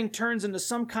this thing turns into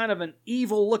some kind of an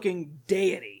evil-looking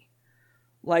deity.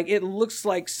 Like, it looks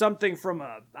like something from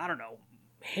a, I don't know,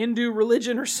 Hindu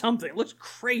religion or something. It looks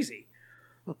crazy.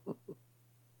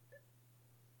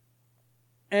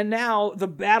 And now the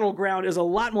battleground is a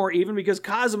lot more even because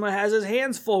Kazuma has his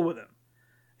hands full with him.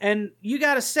 And you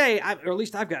gotta say, or at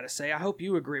least I've gotta say, I hope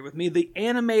you agree with me, the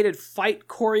animated fight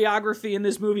choreography in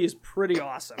this movie is pretty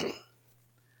awesome.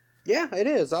 Yeah, it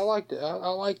is. I liked it.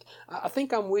 I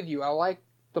think I'm with you. I like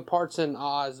the parts in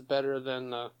Oz better than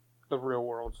the real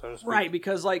world, so to speak. Right,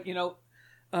 because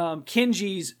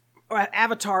Kenji's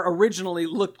avatar originally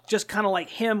looked just kind of like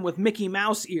him with Mickey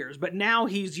Mouse ears, but now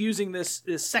he's using this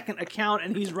second account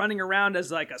and he's running around as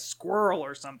like a squirrel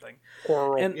or something.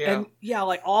 And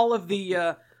like all of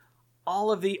the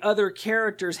other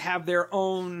characters have their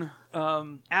own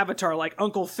avatar. Like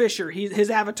Uncle Fisher, his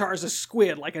avatar is a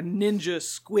squid, like a ninja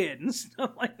squid and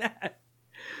stuff like that.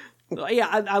 So, yeah,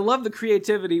 I love the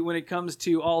creativity when it comes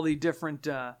to all the different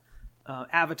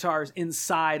avatars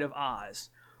inside of Oz.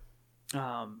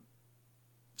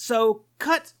 So,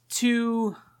 cut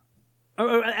to...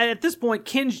 at this point,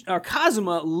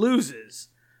 Kazuma loses,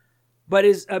 but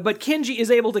Kenji is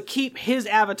able to keep his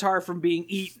avatar from being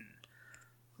eaten.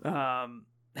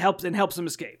 Helps him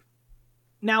escape.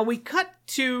 Now, we cut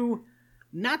to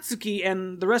Natsuki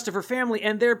and the rest of her family,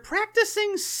 and they're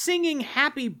practicing singing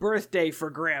Happy Birthday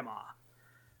for Grandma.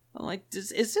 I'm like,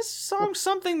 is this song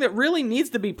something that really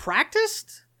needs to be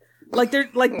practiced? Like, they're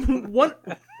like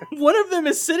one of them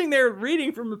is sitting there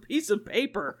reading from a piece of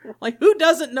paper. Like, who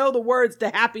doesn't know the words to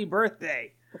Happy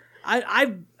Birthday?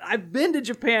 I've been to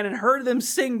Japan and heard them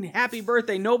sing Happy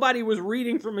Birthday. Nobody was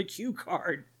reading from a cue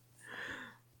card.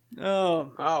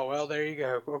 Oh, well, there you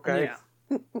go. Okay.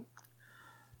 Yeah.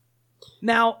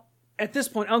 Now, at this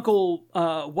point, Uncle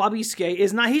Wabisuke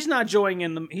he's not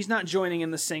joining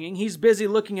in the singing. He's busy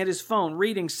looking at his phone,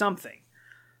 reading something.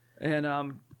 And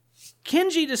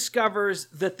Kenji discovers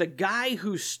that the guy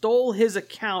who stole his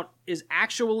account is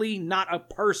actually not a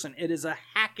person. It is a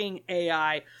hacking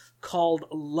AI called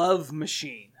Love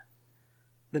Machine.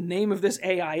 The name of this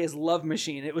AI is Love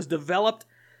Machine. It was developed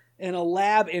in a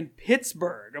lab in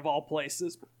Pittsburgh, of all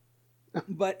places,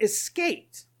 but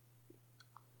escaped.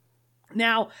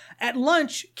 Now, at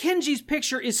lunch, Kenji's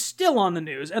picture is still on the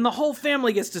news, and the whole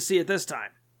family gets to see it this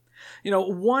time.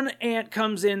 One aunt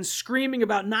comes in screaming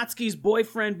about Natsuki's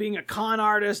boyfriend being a con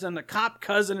artist, and the cop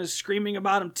cousin is screaming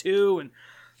about him too, and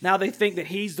now they think that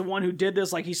he's the one who did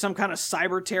this, like he's some kind of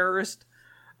cyber terrorist.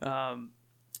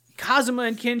 Kazuma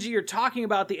and Kenji are talking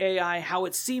about the AI, how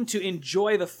it seemed to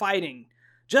enjoy the fighting,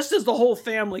 just as the whole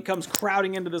family comes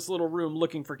crowding into this little room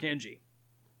looking for Kenji.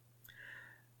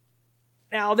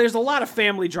 Now, there's a lot of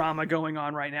family drama going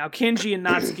on right now. Kenji and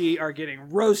Natsuki are getting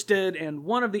roasted, and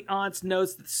one of the aunts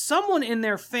notes that someone in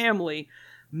their family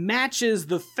matches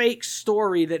the fake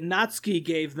story that Natsuki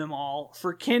gave them all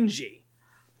for Kenji.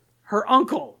 Her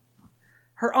uncle.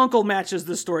 Her uncle matches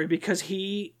the story because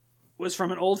he was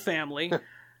from an old family.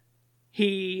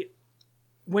 He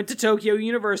went to Tokyo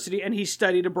University, and he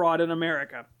studied abroad in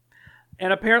America.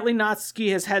 And apparently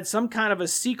Natsuki has had some kind of a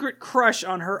secret crush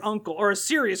on her uncle, or a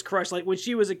serious crush. Like when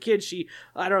she was a kid, she,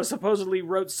 I don't know, supposedly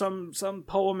wrote some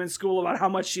poem in school about how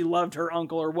much she loved her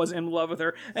uncle or was in love with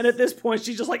her. And at this point,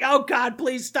 she's just like, oh God,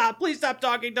 please stop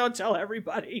talking, don't tell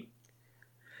everybody.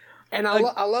 And I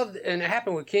love, and it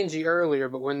happened with Kenji earlier,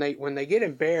 but when they get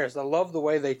embarrassed, I love the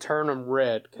way they turn them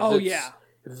red. Oh yeah.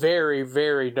 Very,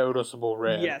 very noticeable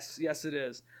red. Yes, it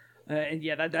is. And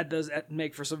yeah, that does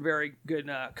make for some very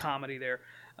good comedy there.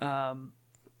 Now,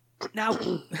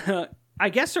 I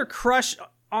guess her crush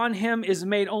on him is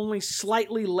made only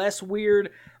slightly less weird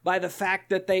by the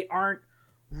fact that they aren't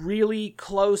really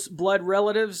close blood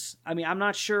relatives. I mean, I'm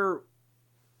not sure.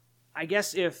 I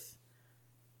guess if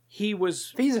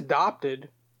he's adopted.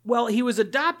 Well, he was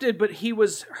adopted, but he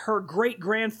was her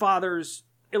great-grandfather's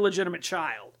illegitimate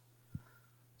child.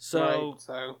 So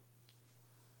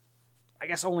I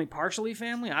guess only partially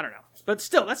family. I don't know, but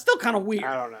still, that's still kind of weird.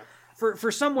 I don't know.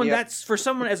 For someone for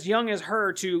someone as young as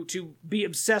her to be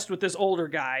obsessed with this older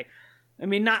guy. I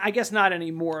mean, I guess not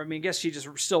anymore. I mean, I guess she just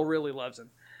still really loves him.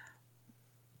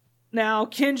 Now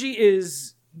Kenji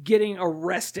is getting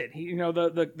arrested.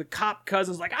 The cop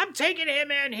cousin's like, I'm taking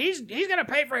him in. He's gonna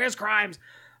pay for his crimes.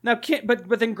 Now,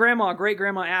 but then great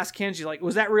grandma asked Kenji, like,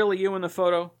 was that really you in the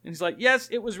photo? And he's like, yes,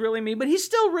 it was really me. But he's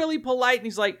still really polite, and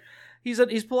he's like.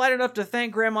 He's polite enough to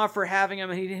thank Grandma for having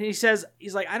him, and he says,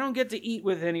 he's like, I don't get to eat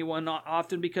with anyone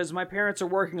often because my parents are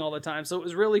working all the time, so it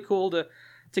was really cool to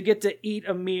get to eat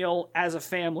a meal as a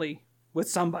family with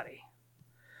somebody.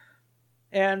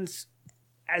 And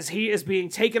as he is being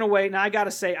taken away, now I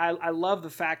gotta say, I love the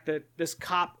fact that this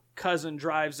cop cousin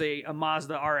drives a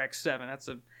Mazda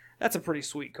RX-7. That's a pretty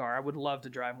sweet car. I would love to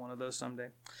drive one of those someday.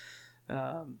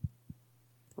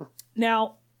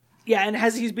 Now... yeah, and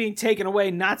as he's being taken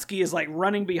away, Natsuki is like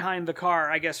running behind the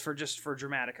car, I guess for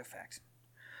dramatic effect.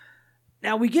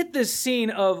 Now we get this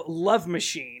scene of Love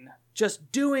Machine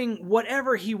just doing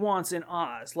whatever he wants in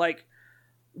Oz. Like,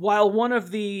 while one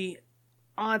of the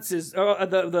aunts is,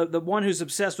 the one who's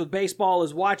obsessed with baseball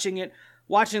is watching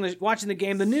the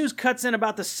game, the news cuts in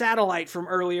about the satellite from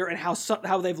earlier and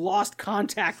how they've lost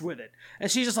contact with it. And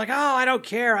she's just like, oh, I don't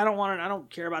care. I don't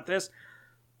care about this.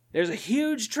 There's a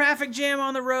huge traffic jam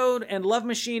on the road, and Love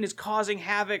Machine is causing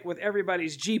havoc with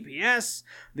everybody's GPS,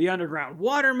 the underground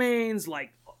water mains,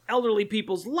 like elderly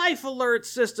people's life alert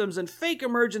systems, and fake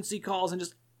emergency calls, and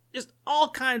just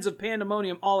all kinds of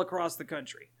pandemonium all across the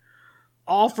country.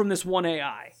 All from this one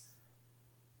AI.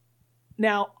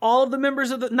 Now, all of the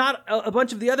members of a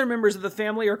bunch of the other members of the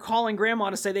family are calling Grandma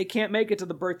to say they can't make it to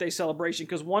the birthday celebration,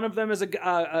 because one of them is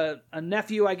a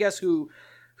nephew, I guess, who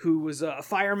was a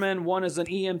fireman, one is an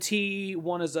EMT,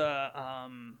 one is I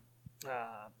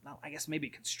guess maybe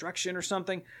construction or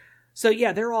something. So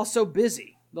yeah, they're all so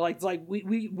busy. Like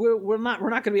we're not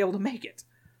going to be able to make it.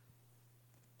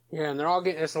 Yeah, and they're all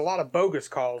getting, it's a lot of bogus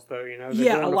calls though, They're going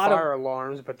to fire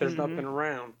alarms, but there's nothing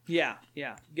around. Yeah.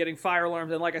 Getting fire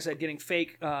alarms, and like I said, getting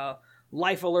fake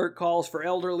life alert calls for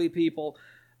elderly people.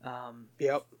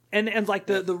 Yep. And like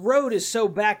the road is so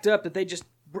backed up that they just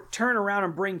turn around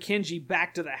and bring Kenji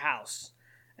back to the house.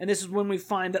 And this is when we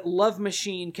find that Love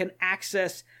Machine can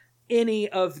access any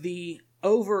of the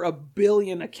over 1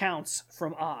 billion accounts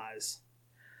from Oz.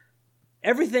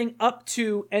 Everything up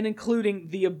to and including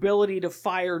the ability to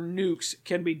fire nukes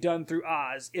can be done through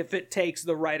Oz if it takes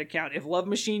the right account. If Love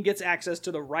Machine gets access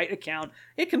to the right account,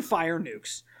 it can fire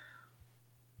nukes.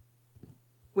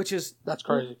 That's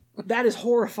crazy. That is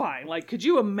horrifying. Like, could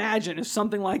you imagine if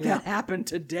something like that happened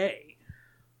today?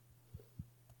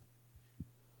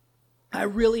 I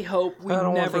really hope we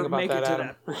never make it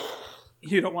to that.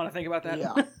 You don't want to think about that?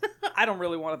 Yeah. I don't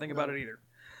really want to think about it either.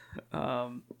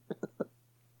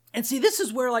 And see, this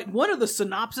is where, like, one of the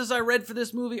synopses I read for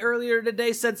this movie earlier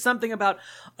today said something about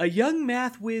a young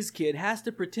math whiz kid has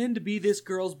to pretend to be this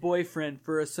girl's boyfriend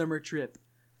for a summer trip.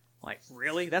 Like,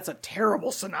 really? That's a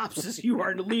terrible synopsis. You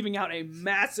are leaving out a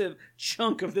massive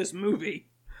chunk of this movie.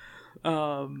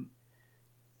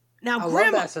 Now, I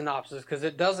love that synopsis because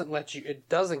it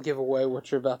doesn't give away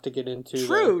what you're about to get into.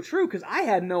 True, because I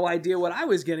had no idea what I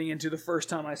was getting into the first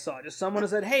time I saw it. Just someone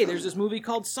said, hey, there's this movie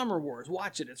called Summer Wars.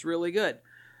 Watch it. It's really good.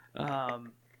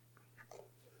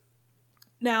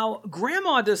 Now,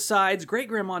 great-grandma decides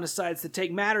to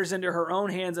take matters into her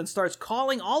own hands and starts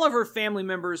calling all of her family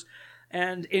members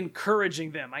and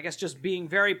encouraging them. I guess just being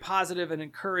very positive and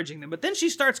encouraging them. But then she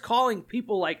starts calling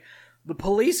people like the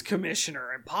police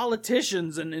commissioner and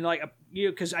politicians and like,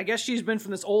 because I guess she's been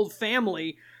from this old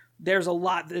family. There's a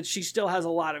lot that she still has a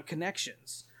lot of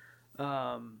connections.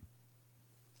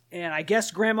 And I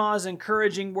guess Grandma's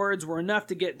encouraging words were enough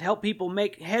to help people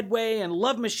make headway, and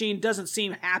Love Machine doesn't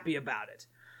seem happy about it.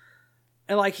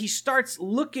 And like he starts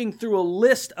looking through a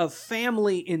list of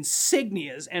family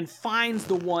insignias and finds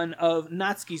the one of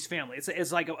Natsuki's family.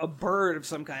 It's like a bird of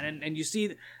some kind. And you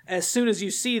see, as soon as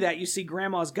you see that, you see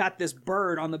Grandma's got this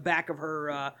bird on the back of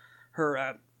her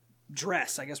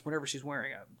dress, I guess, whatever she's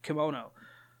wearing, a kimono.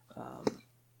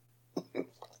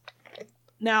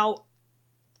 Now,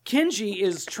 Kenji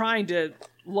is trying to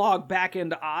log back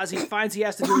into Oz. He finds he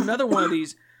has to do another one of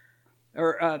these,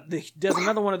 does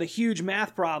another one of the huge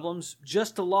math problems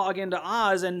just to log into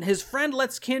Oz, and his friend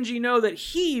lets Kenji know that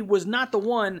he was not the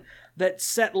one that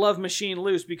set Love Machine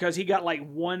loose because he got like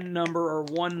one number or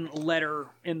one letter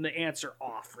in the answer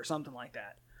off or something like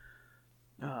that.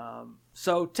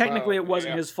 So technically it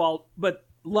wasn't his fault, but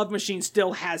Love Machine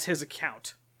still has his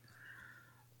account.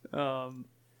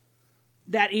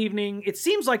 That evening, it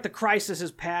seems like the crisis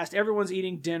has passed. Everyone's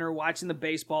eating dinner, watching the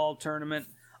baseball tournament.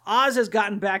 Oz has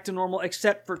gotten back to normal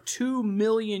except for 2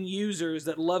 million users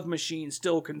that Love Machine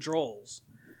still controls.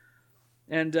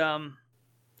 And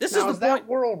this now, is the that point.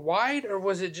 worldwide, or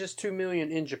was it just 2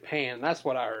 million in Japan? That's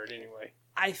what I heard anyway.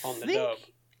 I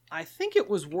think it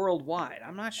was worldwide.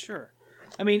 I'm not sure.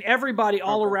 I mean, everybody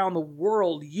all around the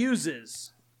world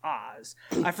uses Oz.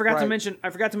 I forgot to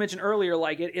mention earlier,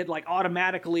 like it like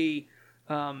automatically.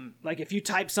 Like if you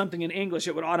type something in English,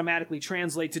 it would automatically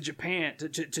translate to Japan,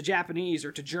 to Japanese,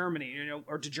 or to Germany,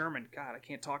 or to German. God, I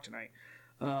can't talk tonight.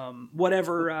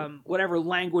 Whatever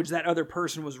language that other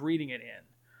person was reading it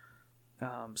in.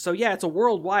 So yeah, it's a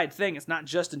worldwide thing. It's not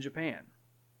just in Japan.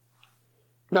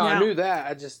 No, I knew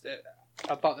that.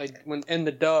 I thought when in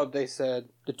the dub they said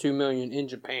the 2 million in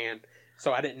Japan,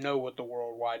 so I didn't know what the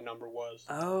worldwide number was.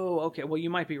 Oh, okay. Well, you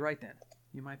might be right then.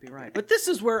 You might be right. But this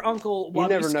is where Uncle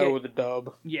Wabi You never know with the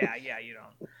dub. Yeah, you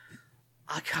don't.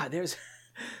 Oh, God, there's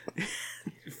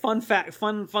fun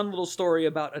little story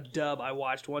about a dub I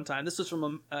watched one time. This is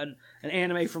from an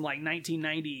anime from like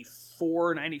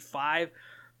 1994, 95.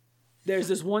 There's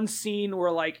this one scene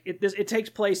where like it takes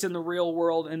place in the real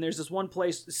world, and there's this one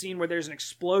scene where there's an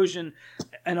explosion,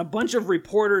 and a bunch of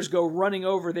reporters go running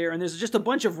over there, and there's just a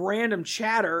bunch of random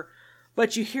chatter.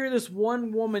 But you hear this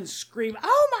one woman scream,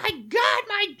 "Oh my God,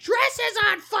 my dress is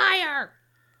on fire!"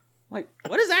 Like,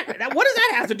 what is that? What does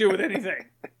that have to do with anything?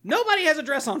 Nobody has a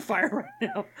dress on fire right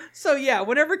now. So yeah,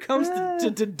 whenever it comes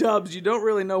to dubs, you don't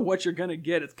really know what you're gonna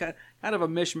get. It's kind of a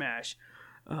mishmash.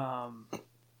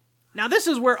 Now this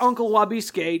is where Uncle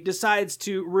Wabisuke decides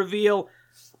to reveal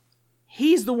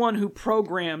he's the one who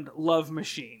programmed Love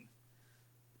Machine.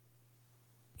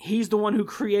 He's the one who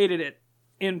created it.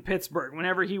 In Pittsburgh,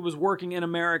 whenever he was working in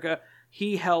America,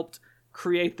 he helped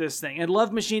create this thing. And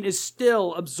Love Machine is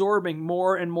still absorbing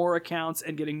more and more accounts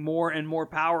and getting more and more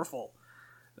powerful.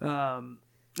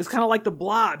 It's kind of like the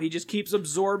Blob. He just keeps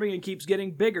absorbing and keeps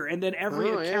getting bigger. And then every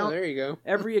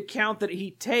account that he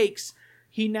takes,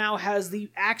 he now has the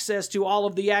access to all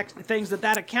of the things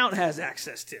that account has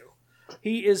access to.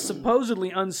 He is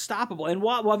supposedly unstoppable. And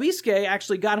Wabisuke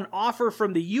actually got an offer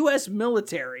from the U.S.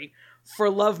 military for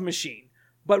Love Machine,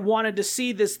 but wanted to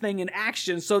see this thing in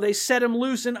action, so they set him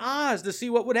loose in Oz to see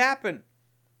what would happen.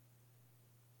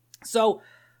 So,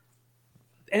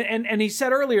 and he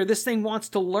said earlier, this thing wants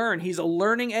to learn. He's a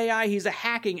learning AI, he's a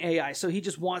hacking AI, so he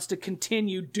just wants to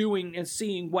continue doing and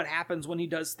seeing what happens when he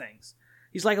does things.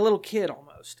 He's like a little kid,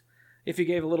 almost, if you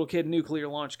gave a little kid nuclear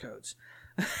launch codes.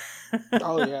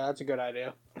 Oh, yeah, that's a good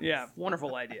idea. Yeah,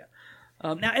 wonderful idea.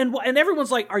 Now and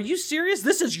everyone's like, "Are you serious?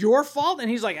 This is your fault?" And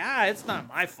he's like, "It's not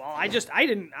my fault.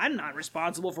 I'm not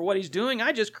responsible for what he's doing.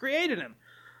 I just created him."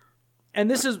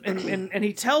 And this is and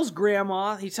he tells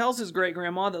his great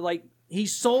grandma that like he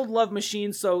sold Love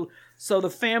Machine so the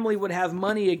family would have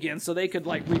money again, so they could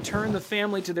like return the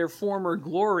family to their former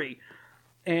glory.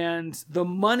 And the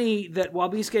money that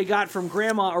Wabisuke got from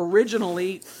Grandma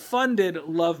originally funded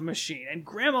Love Machine. And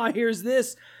Grandma hears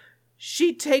this.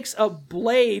 She takes a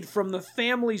blade from the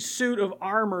family suit of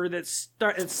armor that's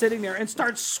sitting there and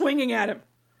starts swinging at him.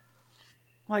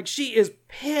 Like, she is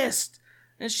pissed.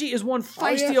 And she is one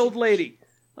feisty old lady.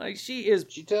 Like, she is...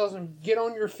 She tells him, "Get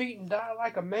on your feet and die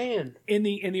like a man." In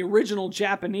the original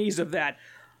Japanese of that,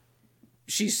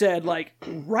 she said, like,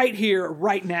 "Right here,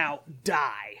 right now,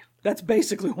 die." That's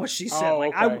basically what she said. Oh,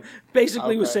 like okay. I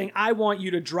basically was Okay. saying, I want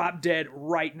you to drop dead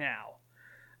right now.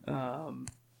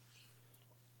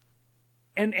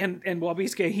 And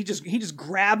Wabisuke, he just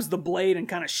grabs the blade and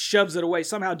kind of shoves it away.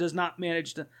 Somehow does not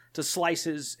manage to slice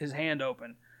his hand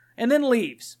open, and then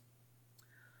leaves.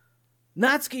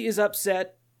 Natsuki is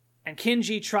upset, and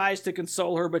Kenji tries to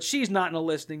console her, but she's not in a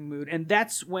listening mood. And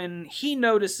that's when he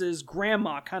notices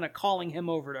Grandma kind of calling him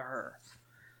over to her.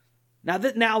 Now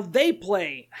they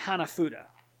play Hanafuda.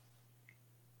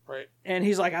 Right. And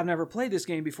he's like, I've never played this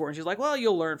game before. And she's like, well,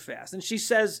 you'll learn fast. And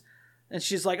she's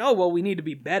like, oh, well, we need to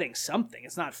be betting something.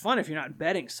 It's not fun if you're not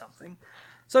betting something.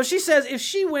 So she says if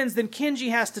she wins, then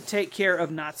Kenji has to take care of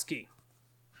Natsuki.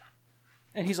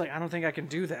 And he's like, I don't think I can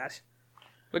do that.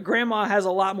 But Grandma has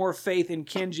a lot more faith in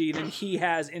Kenji than he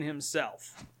has in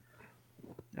himself.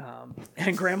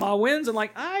 And Grandma wins, and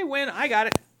like, I win, I got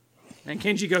it. And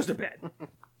Kenji goes to bed.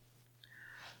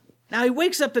 Now he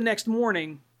wakes up the next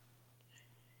morning,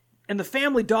 and the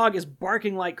family dog is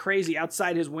barking like crazy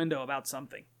outside his window about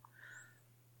something.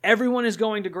 Everyone is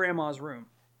going to Grandma's room.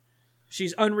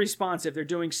 She's unresponsive. They're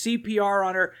doing CPR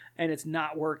on her, and it's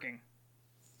not working.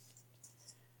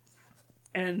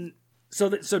 And so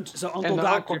Uncle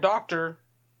Uncle Doctor,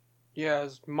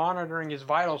 is monitoring his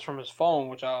vitals from his phone,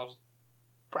 which I was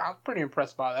pretty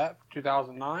impressed by that.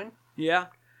 2009. Yeah.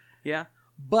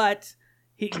 But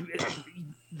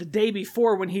the day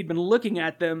before, when he'd been looking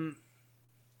at them,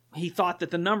 he thought that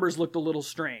the numbers looked a little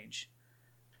strange.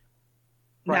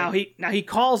 Right. Now he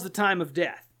calls the time of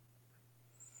death.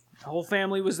 The whole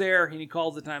family was there, and he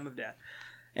calls the time of death.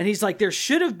 And he's like, there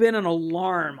should have been an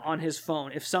alarm on his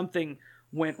phone if something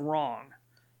went wrong.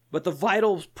 But the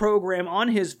vitals program on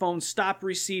his phone stopped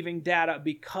receiving data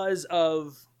because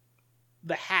of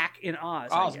the hack in Oz.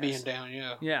 Oz being down,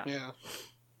 yeah. Yeah.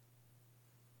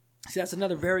 See, that's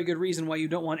another very good reason why you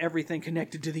don't want everything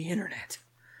connected to the internet.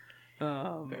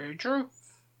 Very true.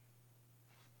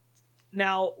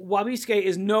 Now, Wabisuke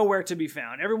is nowhere to be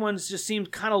found. Everyone just seems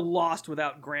kind of lost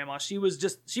without Grandma. She was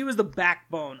the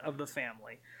backbone of the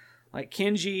family. Like,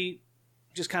 Kenji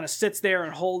just kind of sits there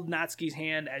and holds Natsuki's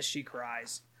hand as she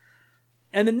cries.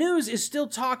 And the news is still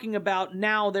talking about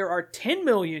now there are 10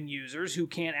 million users who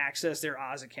can't access their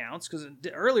Oz accounts, because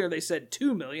earlier they said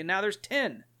 2 million, now there's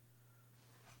 10.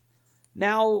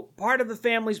 Now, part of the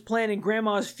family's planning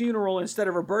Grandma's funeral instead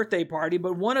of her birthday party,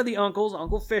 but one of the uncles,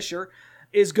 Uncle Fisher,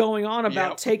 is going on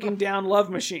about taking down Love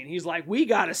Machine. He's like, we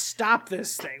gotta stop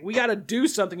this thing. We gotta do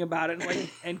something about it.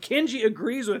 And Kenji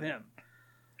agrees with him.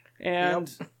 And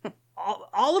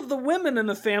all of the women in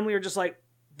the family are just like,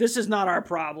 this is not our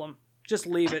problem. Just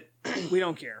leave it. We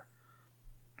don't care.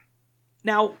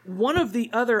 Now, one of the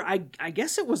other, I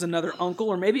guess it was another uncle,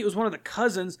 or maybe it was one of the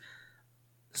cousins,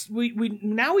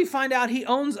 we find out he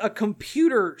owns a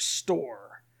computer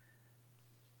store.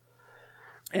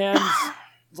 And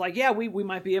it's like, yeah, we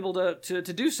might be able to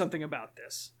do something about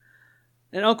this.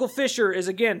 And Uncle Fisher is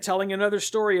again telling another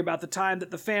story about the time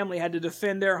that the family had to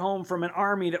defend their home from an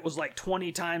army that was like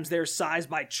 20 times their size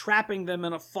by trapping them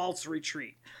in a false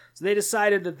retreat. So they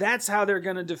decided that that's how they're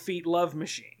going to defeat Love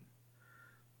Machine.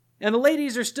 And the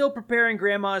ladies are still preparing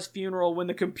Grandma's funeral when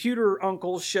the computer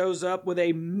uncle shows up with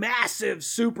a massive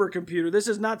supercomputer. This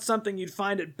is not something you'd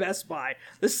find at Best Buy.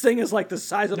 This thing is like the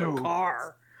size of a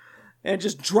car. And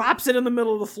just drops it in the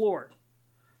middle of the floor.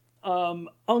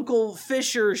 Uncle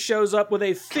Fisher shows up with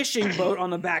a fishing boat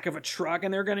on the back of a truck,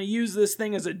 and they're going to use this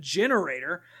thing as a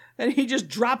generator. And he just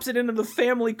drops it into the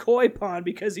family koi pond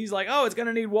because he's like, oh, it's going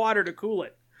to need water to cool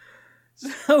it.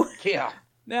 So Yeah.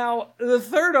 now the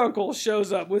third uncle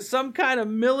shows up with some kind of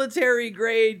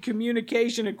military-grade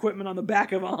communication equipment on the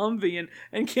back of a Humvee,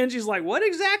 and Kenji's like, what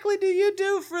exactly do you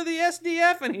do for the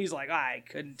SDF? And he's like, I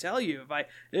couldn't tell you.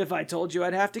 If I told you,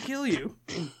 I'd have to kill you,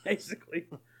 basically.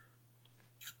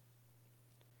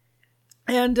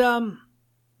 And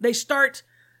they start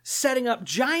setting up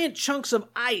giant chunks of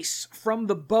ice from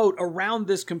the boat around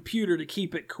this computer to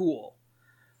keep it cool.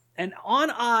 And on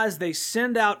Oz, they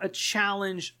send out a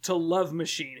challenge to Love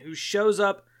Machine, who shows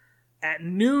up at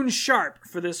noon sharp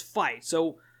for this fight.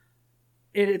 So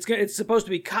it's supposed to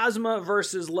be Kazuma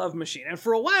versus Love Machine. And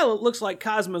for a while, it looks like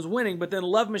Kazuma's winning, but then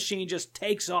Love Machine just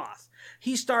takes off.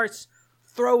 He starts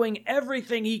throwing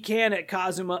everything he can at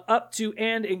Kazuma, up to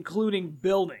and including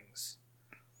buildings.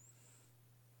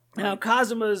 Now,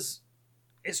 Kazuma's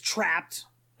is trapped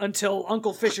until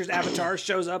Uncle Fisher's avatar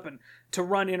shows up and to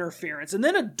run interference. And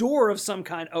then a door of some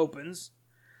kind opens,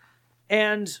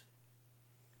 and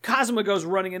Kazuma goes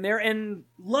running in there, and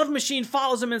Love Machine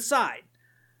follows him inside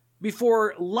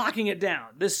before locking it down.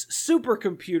 This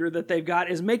supercomputer that they've got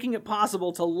is making it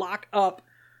possible to lock up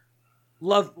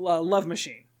Love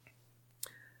Machine.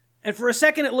 And for a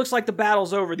second, it looks like the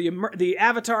battle's over. The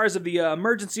avatars of the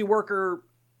emergency worker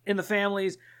in the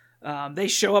families, they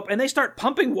show up and they start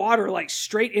pumping water like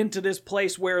straight into this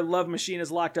place where Love Machine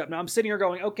is locked up. Now I'm sitting here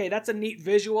going, okay, that's a neat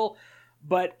visual,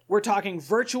 but we're talking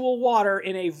virtual water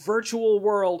in a virtual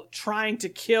world trying to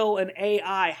kill an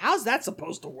AI. How's that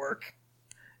supposed to work?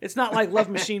 It's not like Love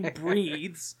Machine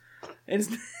breathes. And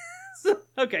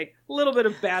okay, a little bit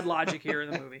of bad logic here in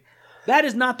the movie. That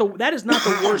is not the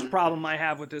worst problem I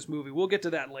have with this movie. We'll get to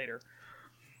that later.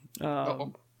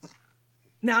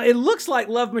 Now, it looks like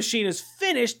Love Machine is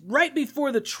finished right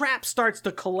before the trap starts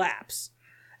to collapse.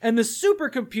 And the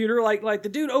supercomputer, like the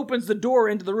dude opens the door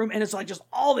into the room, and it's like just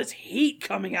all this heat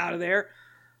coming out of there.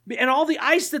 And all the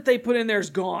ice that they put in there is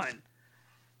gone.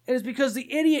 And it's because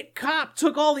the idiot cop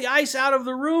took all the ice out of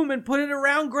the room and put it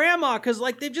around Grandma. Because,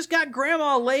 like, they've just got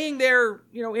Grandma laying there,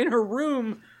 you know, in her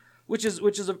room, which is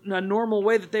a normal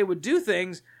way that they would do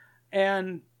things.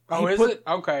 And it?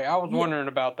 Okay, I was wondering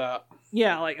about that.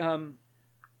 Yeah, like,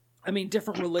 I mean,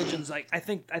 different religions. Like, I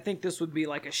think this would be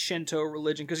like a Shinto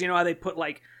religion, because you know how they put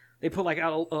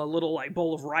out a little like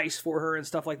bowl of rice for her and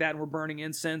stuff like that, and we're burning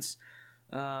incense.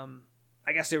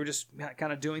 I guess they were just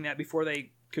kind of doing that before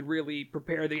they could really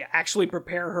actually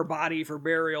prepare her body for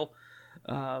burial.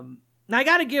 Now, I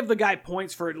got to give the guy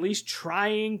points for at least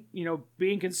trying, you know,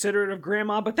 being considerate of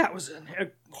Grandma, but that was a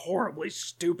horribly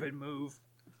stupid move.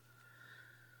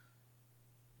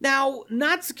 Now,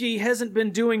 Natsuki hasn't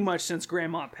been doing much since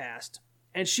Grandma passed,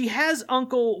 and she has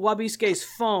Uncle Wabisuke's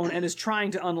phone and is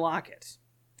trying to unlock it.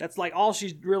 That's like all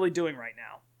she's really doing right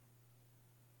now.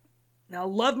 Now,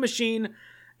 Love Machine,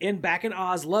 back in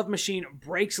Oz, Love Machine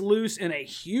breaks loose in a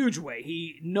huge way.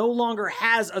 He no longer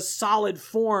has a solid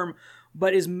form,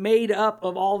 but is made up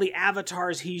of all the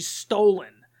avatars he's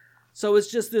stolen. So it's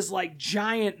just this like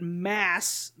giant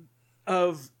mass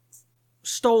of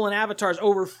stolen avatars,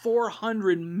 over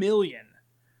 400 million.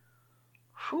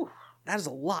 Whew, that is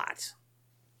a lot.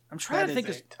 I'm trying to think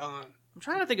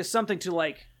of something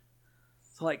to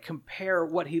compare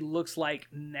what he looks like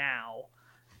now.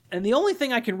 And the only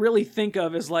thing I can really think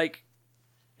of is like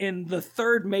in the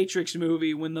third Matrix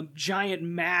movie, when the giant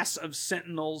mass of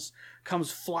Sentinels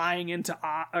comes flying into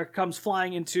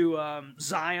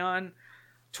Zion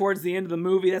towards the end of the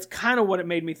movie. That's kind of what it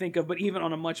made me think of, but even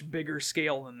on a much bigger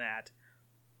scale than that.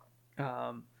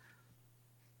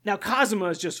 Now Kazuma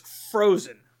is just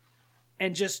frozen,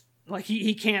 and just like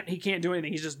he can't do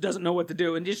anything. He just doesn't know what to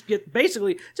do, and just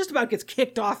about gets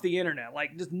kicked off the internet.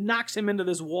 Like, just knocks him into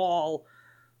this wall,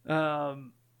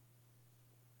 and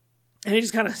he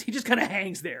just kind of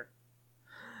hangs there.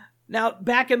 Now,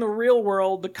 back in the real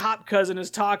world, the cop cousin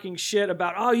is talking shit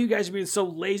about, oh, you guys are being so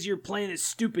lazy, you're playing this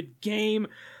stupid game.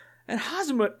 And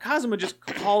Kazuma just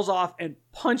calls off and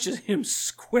punches him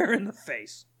square in the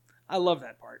face. I love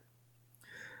that part.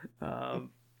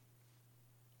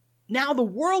 Now the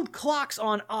world clocks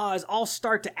on Oz all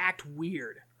start to act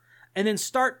weird, and then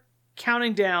start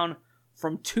counting down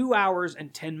from 2 hours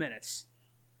and 10 minutes.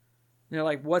 And they're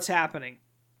like, what's happening?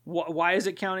 Why is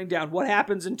it counting down? What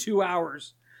happens in 2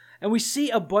 hours? And we see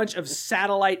a bunch of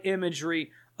satellite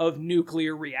imagery of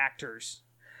nuclear reactors.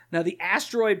 Now, the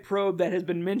asteroid probe that has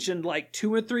been mentioned like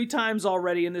 2 or 3 times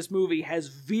already in this movie has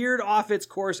veered off its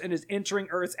course and is entering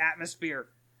Earth's atmosphere.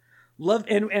 Love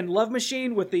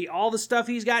Machine, with all the stuff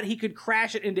he's got, he could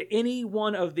crash it into any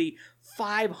one of the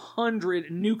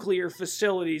 500 nuclear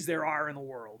facilities there are in the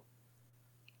world.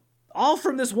 All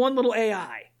from this one little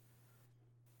AI.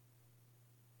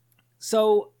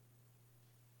 So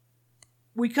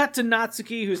we cut to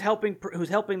Natsuki, who's helping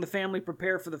the family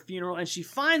prepare for the funeral, and she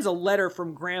finds a letter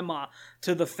from Grandma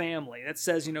to the family that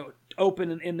says, you know,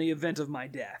 open in the event of my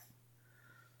death.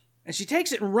 And she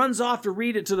takes it and runs off to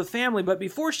read it to the family, but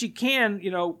before she can,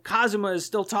 you know, Kazuma is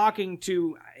still talking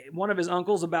to one of his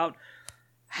uncles about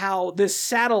how this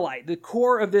satellite, the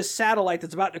core of this satellite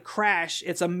that's about to crash,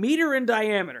 it's 1 meter in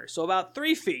diameter, so about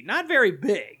 3 feet, not very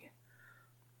big,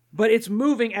 but it's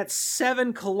moving at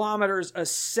 7 kilometers a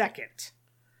second.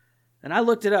 And I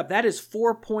looked it up. That is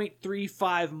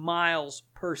 4.35 miles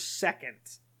per second.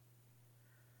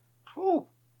 Whew.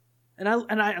 And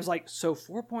I was like, so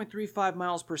 4.35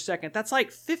 miles per second, that's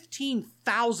like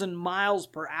 15,000 miles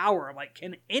per hour. I'm like,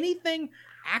 can anything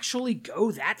actually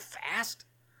go that fast?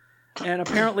 And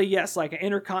apparently, yes, like an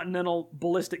intercontinental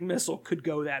ballistic missile could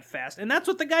go that fast. And that's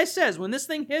what the guy says. When this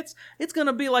thing hits, it's going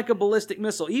to be like a ballistic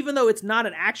missile. Even though it's not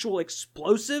an actual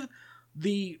explosive,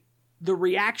 the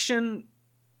reaction,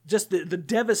 just the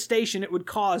devastation it would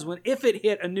cause if it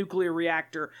hit a nuclear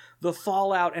reactor, the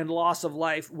fallout and loss of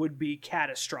life would be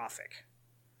catastrophic.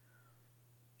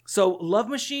 So Love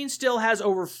Machine still has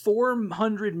over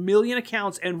 400 million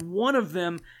accounts, and one of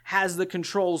them has the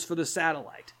controls for the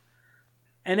satellite.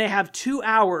 And they have 2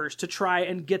 hours to try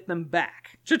and get them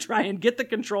back, to try and get the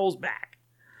controls back.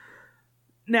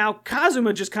 Now,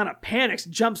 Kazuma just kind of panics,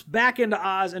 jumps back into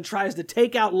Oz, and tries to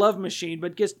take out Love Machine,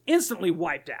 but gets instantly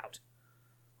wiped out.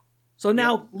 So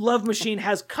now Love Machine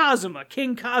has Kazuma,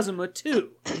 King Kazuma,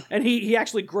 too. And he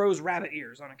actually grows rabbit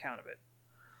ears on account of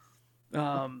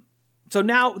it. So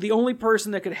now the only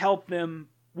person that could help them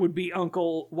would be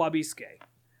Uncle Wabisuke.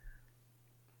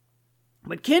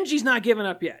 But Kenji's not giving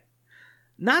up yet.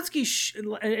 Natsuki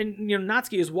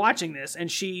Natsuki is watching this,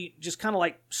 and she just kind of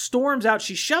like storms out.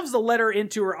 She shoves the letter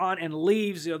into her aunt and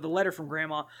leaves, the letter from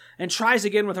Grandma, and tries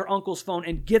again with her uncle's phone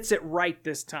and gets it right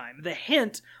this time. The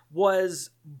hint was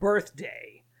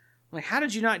birthday. Like, how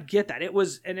did you not get that? It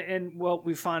was, and well,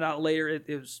 we found out later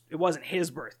it wasn't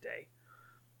his birthday.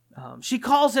 She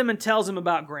calls him and tells him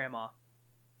about Grandma,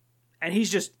 and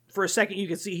he's just, for a second, you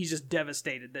can see he's just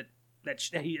devastated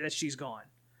that she's gone.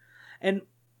 And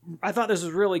I thought this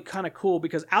was really kind of cool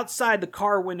because outside the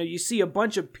car window, you see a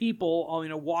bunch of people,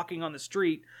 walking on the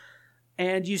street,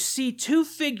 and you see 2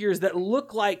 figures that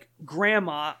look like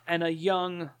Grandma and a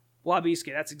young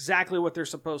Wabisuke. That's exactly what they're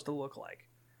supposed to look like.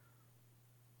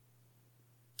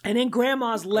 And in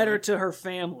Grandma's letter to her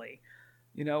family,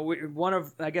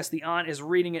 I guess the aunt is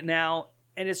reading it now,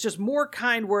 and it's just more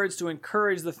kind words to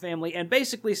encourage the family, and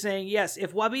basically saying, yes,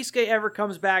 if Wabisuke ever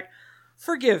comes back,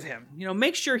 forgive him.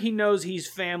 Make sure he knows he's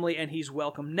family and he's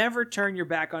welcome. Never turn your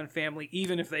back on family,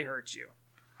 even if they hurt you.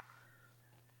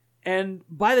 And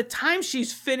by the time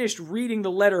she's finished reading the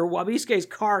letter, Wabisuke's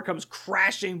car comes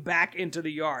crashing back into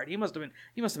the yard. He must have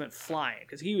been flying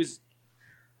because he was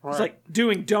like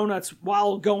doing donuts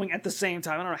while going at the same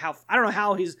time. I don't know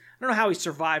how he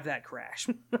survived that crash.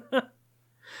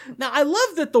 Now, I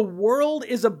love that the world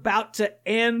is about to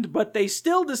end, but they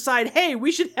still decide, hey,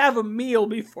 we should have a meal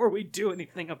before we do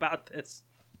anything about this.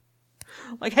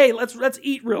 Like, hey, let's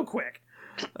eat real quick.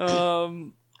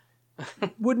 Would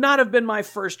not have been my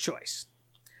first choice.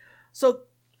 So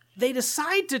they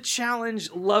decide to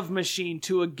challenge Love Machine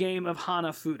to a game of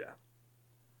Hanafuda.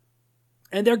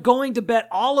 And they're going to bet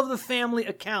all of the family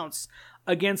accounts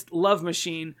against Love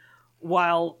Machine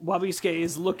while Wabisuke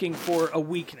is looking for a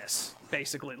weakness.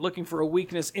 Basically, looking for a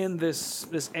weakness in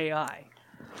this AI.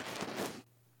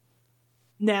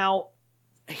 Now,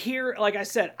 here, like I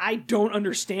said, I don't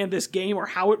understand this game or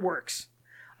how it works.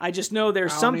 I just know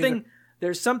there's something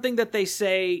that they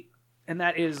say, and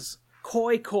that is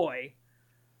koi koi,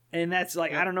 and that's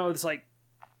like, I don't know, it's like,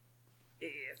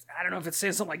 I don't know if it's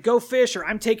saying something like go fish or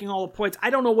I'm taking all the points.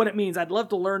 I don't know what it means. I'd love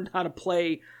to learn how to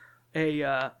play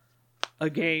a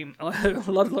game. I'd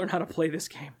love to learn how to play this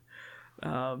game.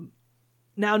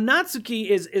 Now, Natsuki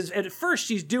is at first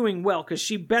she's doing well because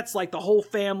she bets like the whole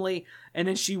family and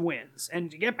then she wins.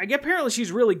 And apparently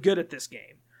she's really good at this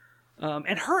game.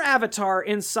 And her avatar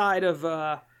inside of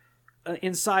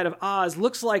Oz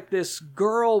looks like this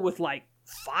girl with like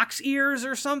fox ears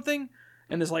or something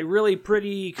and this like really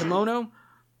pretty kimono.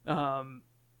 Now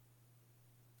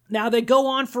they go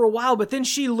on for a while, but then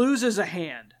she loses a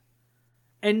hand.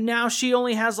 And now she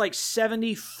only has like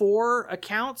 74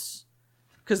 accounts.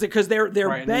 Because they're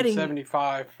betting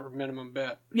 75 for minimum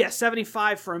bet. Yeah,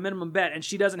 75 for a minimum bet, and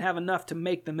she doesn't have enough to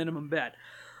make the minimum bet.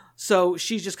 So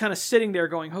she's just kind of sitting there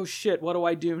going, "Oh shit, what do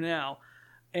I do now?"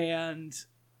 And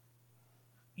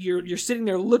you're sitting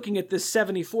there looking at this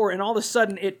 74, and all of a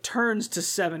sudden it turns to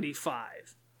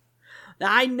 75.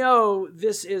 Now I know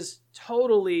this is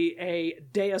totally a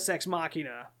Deus Ex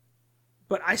Machina,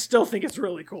 but I still think it's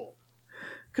really cool.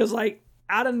 Because like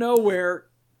out of nowhere,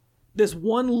 this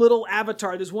one little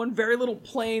avatar, this one very little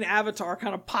plain avatar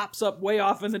kind of pops up way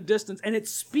off in the distance, and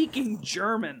it's speaking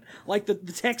German. Like the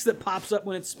text that pops up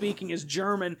when it's speaking is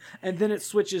German, and then it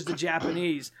switches to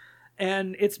Japanese.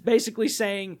 And it's basically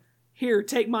saying, here,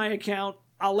 take my account.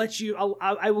 I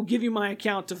will give you my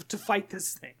account to fight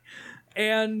this thing.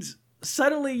 And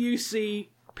suddenly you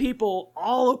see people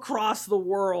all across the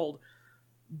world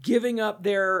giving up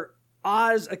their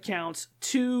Oz accounts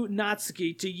to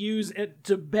Natsuki to use it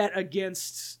to bet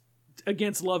against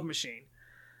Love Machine.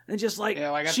 And just like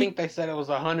I think they said it was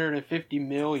 150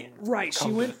 million. Right.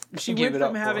 She went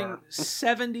from having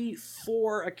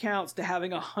 74 accounts to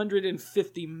having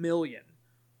 150 million.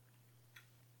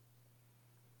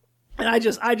 And I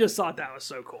just thought that was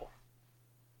so cool.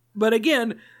 But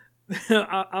again,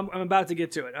 I'm about to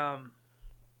get to it.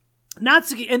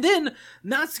 Natsuki, and then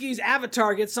Natsuki's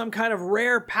avatar gets some kind of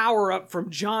rare power up from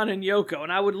John and Yoko,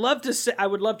 and I would love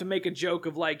to make a joke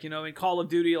of like, in Call of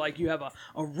Duty, like you have a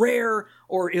rare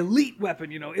or elite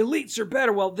weapon, elites are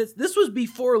better. Well, this was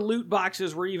before loot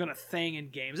boxes were even a thing in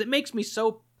games. It makes me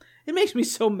so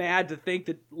mad to think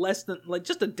that less than like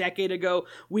just a decade ago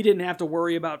we didn't have to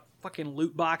worry about fucking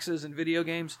loot boxes in video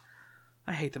games.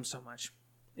 I hate them so much.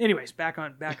 Anyways, back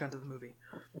onto the movie.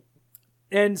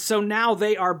 And so now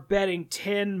they are betting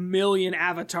 10 million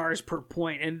avatars per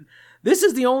point. And this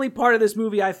is the only part of this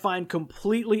movie I find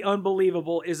completely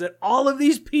unbelievable, is that all of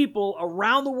these people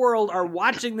around the world are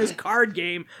watching this card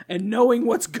game and knowing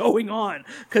what's going on.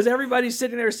 Because everybody's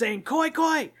sitting there saying, koi,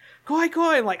 koi, koi,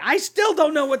 koi. And like, I still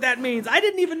don't know what that means. I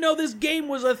didn't even know this game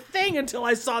was a thing until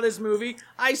I saw this movie.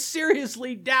 I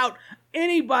seriously doubt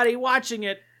anybody watching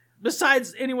it,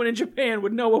 besides anyone in Japan,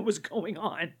 would know what was going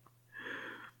on.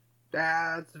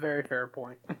 That's a very fair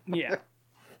point. Yeah.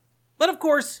 But of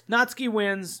course, Natsuki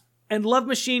wins, and Love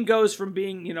Machine goes from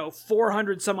being,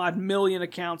 400 some odd million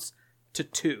accounts to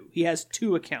 2. He has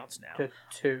 2 accounts now. To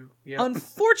 2, yeah.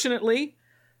 Unfortunately,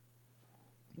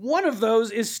 one of those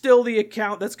is still the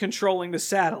account that's controlling the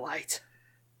satellite.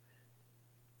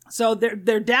 So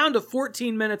they're down to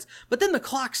 14 minutes, but then the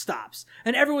clock stops,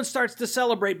 and everyone starts to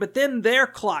celebrate, but then their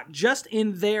clock, just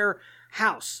in their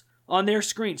house, on their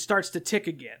screen, starts to tick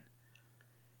again.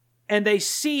 And they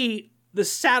see the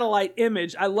satellite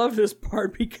image. I love this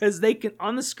part because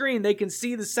on the screen, they can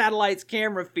see the satellite's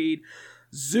camera feed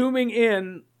zooming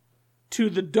in to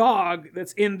the dog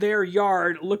that's in their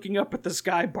yard looking up at the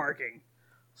sky barking.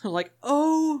 So like,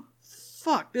 oh,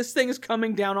 fuck, this thing is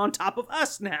coming down on top of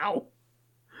us now.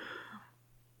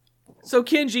 So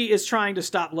Kenji is trying to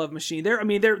stop Love Machine.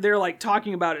 They're like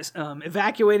talking about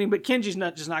evacuating, but Kenji's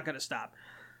just not going to stop.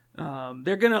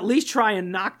 They're going to at least try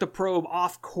and knock the probe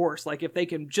off course. Like if they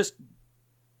can just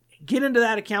get into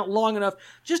that account long enough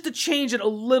just to change it a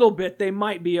little bit, they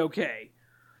might be okay.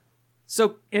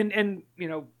 So, and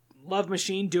Love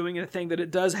Machine doing a thing that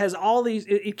it does has all these,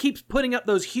 it keeps putting up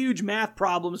those huge math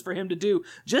problems for him to do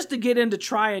just to get in to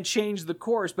try and change the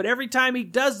course. But every time he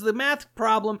does the math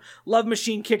problem, Love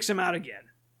Machine kicks him out again.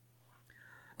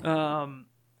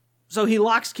 So he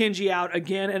locks Kenji out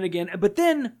again and again. But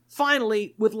then,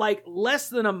 finally, with like less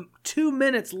than 2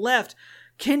 minutes left,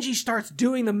 Kenji starts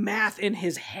doing the math in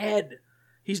his head.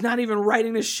 He's not even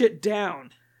writing this shit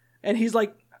down. And he's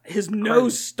like, his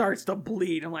nose starts to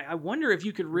bleed. I'm like, I wonder if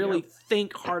you could really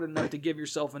think hard enough to give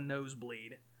yourself a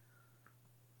nosebleed.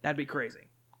 That'd be crazy.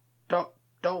 Don't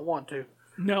want to.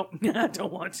 No, I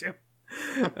don't want to.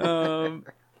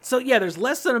 So yeah, there's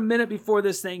less than a minute before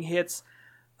this thing hits.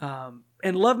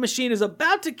 And Love Machine is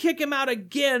about to kick him out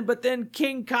again, but then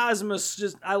King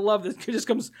Cosmos I love this, he just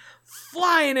comes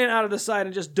flying in out of the side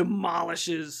and just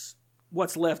demolishes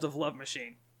what's left of Love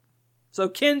Machine. So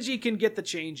Kenji can get the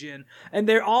change in, and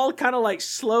they're all kind of like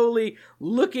slowly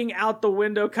looking out the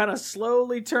window, kind of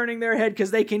slowly turning their head because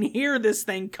they can hear this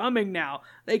thing coming now.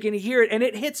 They can hear it, and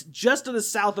it hits just to the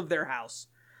south of their house.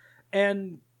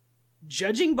 And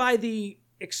judging by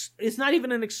it's not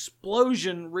even an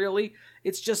explosion, really.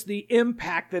 It's just the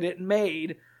impact that it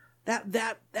made.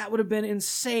 That would have been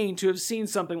insane to have seen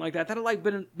something like that. That would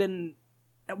have been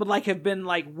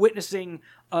like witnessing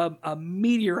a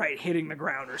meteorite hitting the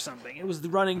ground or something. It was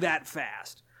running that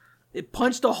fast. It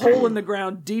punched a hole in the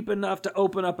ground deep enough to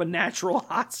open up a natural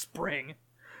hot spring. It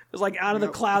was like out of the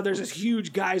cloud, there's this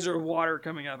huge geyser of water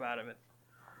coming up out of it.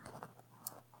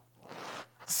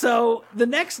 So the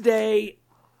next day,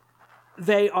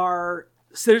 they're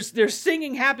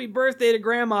singing Happy Birthday to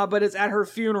Grandma, but it's at her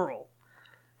funeral.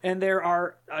 And there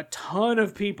are a ton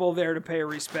of people there to pay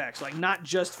respects. Like, not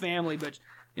just family, but,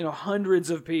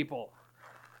 hundreds of people.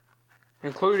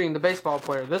 Including the baseball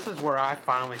player. This is where I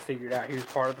finally figured out he was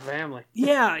part of the family.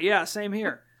 Yeah, same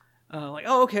here.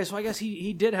 Okay, so I guess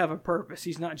he did have a purpose.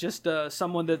 He's not just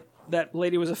someone that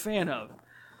lady was a fan of.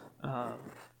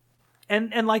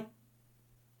 And like,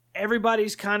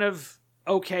 everybody's kind of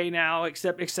okay now,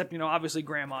 except obviously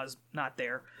Grandma's not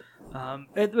there.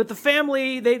 But the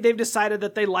family, they've decided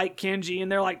that they like Kenji,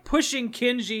 and they're like pushing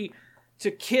Kenji to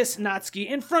kiss Natsuki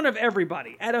in front of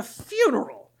everybody at a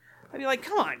funeral. I'd be like,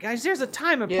 come on, guys, there's a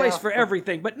time and place for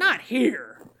everything, but not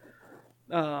here.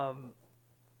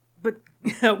 But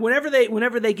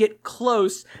whenever they get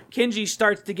close, Kenji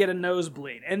starts to get a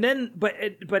nosebleed, and then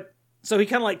but so he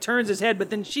kind of like turns his head, but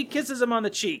then she kisses him on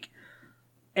the cheek.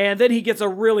 And then he gets a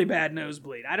really bad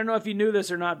nosebleed. I don't know if you knew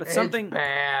this or not, but something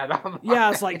bad.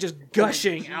 It's like just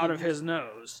gushing out of his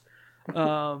nose.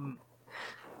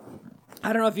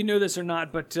 I don't know if you knew this or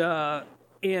not, but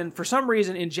for some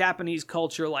reason in Japanese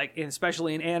culture, like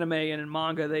especially in anime and in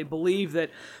manga, they believe that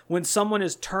when someone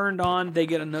is turned on, they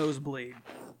get a nosebleed.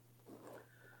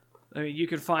 I mean, you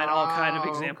can find all kind of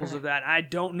examples of that. I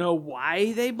don't know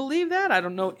why they believe that. I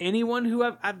don't know anyone who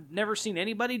I've never seen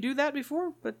anybody do that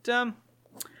before. But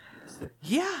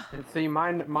yeah. And see,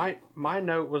 my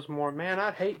note was more, man,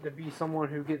 I'd hate to be someone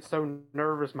who gets so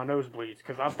nervous my nose bleeds,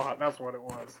 because I thought that's what it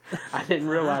was. I didn't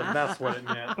realize that's what it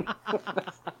meant.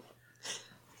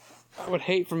 I would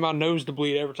hate for my nose to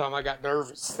bleed every time I got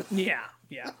nervous. Yeah.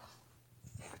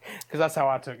 Because that's how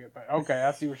I took it. But okay,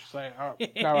 I see what you're saying. Oh,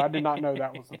 no, I did not know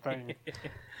that was a thing.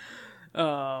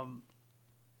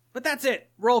 But that's it.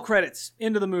 Roll credits.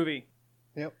 Into the movie.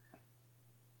 Yep.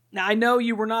 Now, I know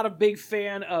you were not a big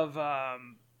fan of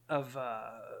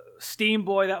Steam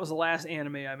Boy. That was the last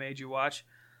anime I made you watch.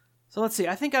 So let's see.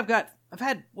 I think I've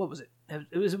had, what was it?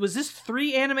 Was this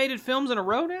 3 animated films in a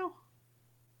row now?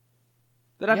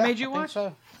 That I've made you watch? I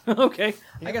think so. Okay.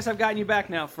 Yeah. I guess I've gotten you back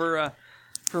now for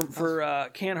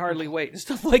Can't Hardly Wait and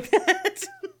stuff like that.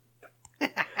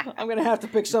 I'm gonna have to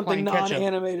pick something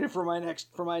non-animated for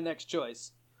my next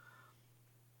choice.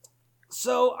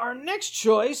 So our next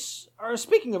choice, or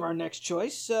speaking of our next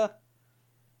choice,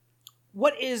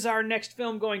 what is our next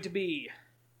film going to be?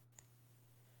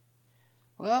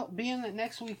 Well, being that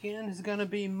next weekend is going to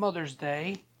be Mother's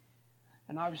Day,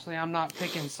 and obviously I'm not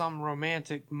picking some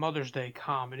romantic Mother's Day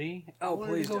comedy. Oh,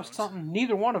 please don't. With something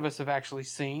neither one of us have actually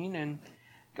seen, and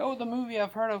go with a movie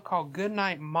I've heard of called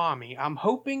Goodnight Mommy. I'm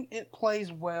hoping it plays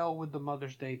well with the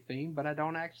Mother's Day theme, but I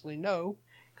don't actually know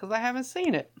because I haven't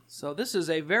seen it. So this is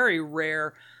a very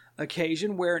rare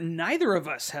occasion where neither of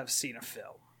us have seen a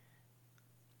film.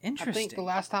 Interesting. I think the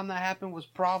last time that happened was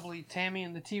probably Tammy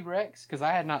and the T-Rex, because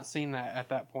I had not seen that at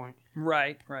that point.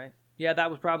 Right. Yeah, that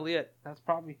was probably it. That's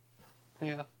probably,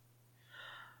 yeah.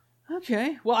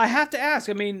 Okay. Well, I have to ask.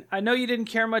 I mean, I know you didn't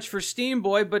care much for Steam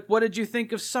Boy, but what did you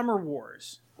think of Summer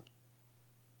Wars?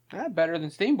 Better than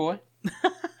Steam Boy.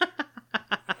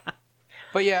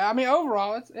 But yeah, I mean,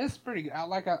 overall, it's pretty good. I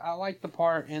like the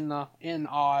part in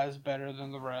Oz better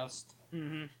than the rest.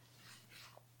 Mm-hmm.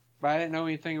 But I didn't know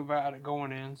anything about it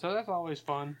going in, so that's always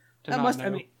fun to know. I was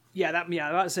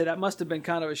about to say that must have been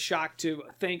kind of a shock to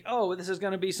think, oh, this is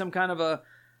going to be some kind of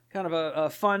a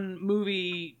fun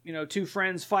movie, 2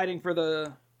 friends fighting for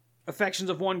the affections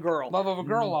of one girl. Love of a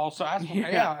girl also.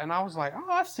 Yeah, and I was like, oh,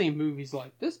 I've seen movies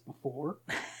like this before.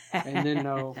 And then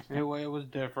no, it was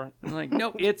different. I'm like,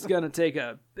 nope, it's going to take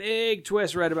a big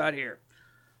twist right about here.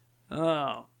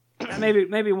 Oh.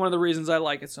 Maybe one of the reasons I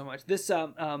like it so much. This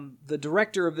the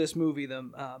director of this movie,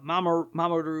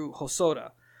 Mamoru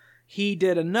Hosoda, he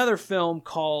did another film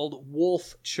called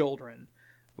Wolf Children,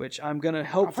 which I'm gonna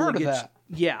hopefully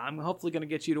I'm hopefully gonna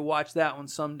get you to watch that one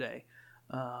someday.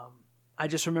 I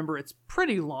just remember it's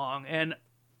pretty long, and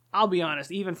I'll be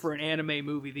honest, even for an anime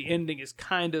movie, the ending is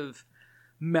kind of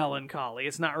melancholy.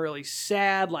 It's not really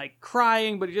sad, like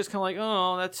crying, but you're just kind of like,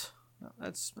 oh,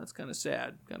 that's kind of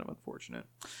sad, kind of unfortunate.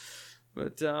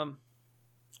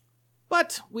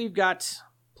 But we've got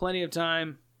plenty of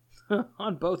time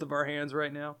on both of our hands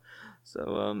right now,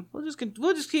 so we'll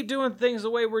just keep doing things the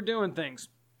way we're doing things.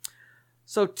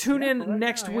 So tune in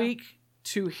next week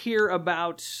to hear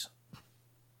about.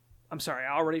 I'm sorry,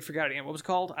 I already forgot it again. What was it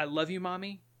called? I Love You,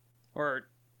 Mommy, or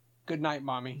Goodnight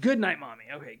Mommy. Goodnight Mommy.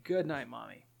 Okay, Goodnight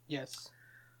Mommy. Yes,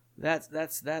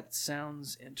 that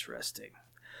sounds interesting.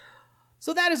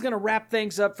 So that is going to wrap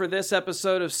things up for this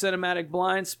episode of Cinematic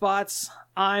Blind Spots.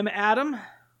 I'm Adam.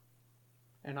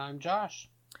 And I'm Josh.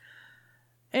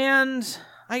 And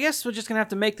I guess we're just going to have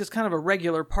to make this kind of a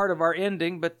regular part of our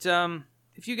ending. But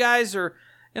if you guys are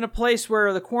in a place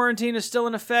where the quarantine is still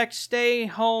in effect, stay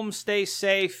home, stay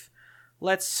safe.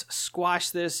 Let's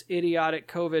squash this idiotic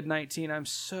COVID-19. I'm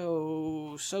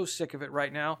so sick of it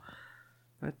right now.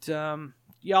 But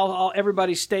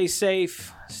everybody stay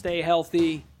safe, stay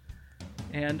healthy.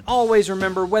 And always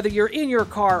remember, whether you're in your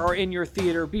car or in your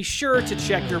theater, be sure to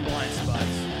check your blind spots.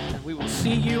 And we will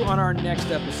see you on our next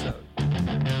episode.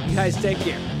 You guys take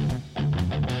care.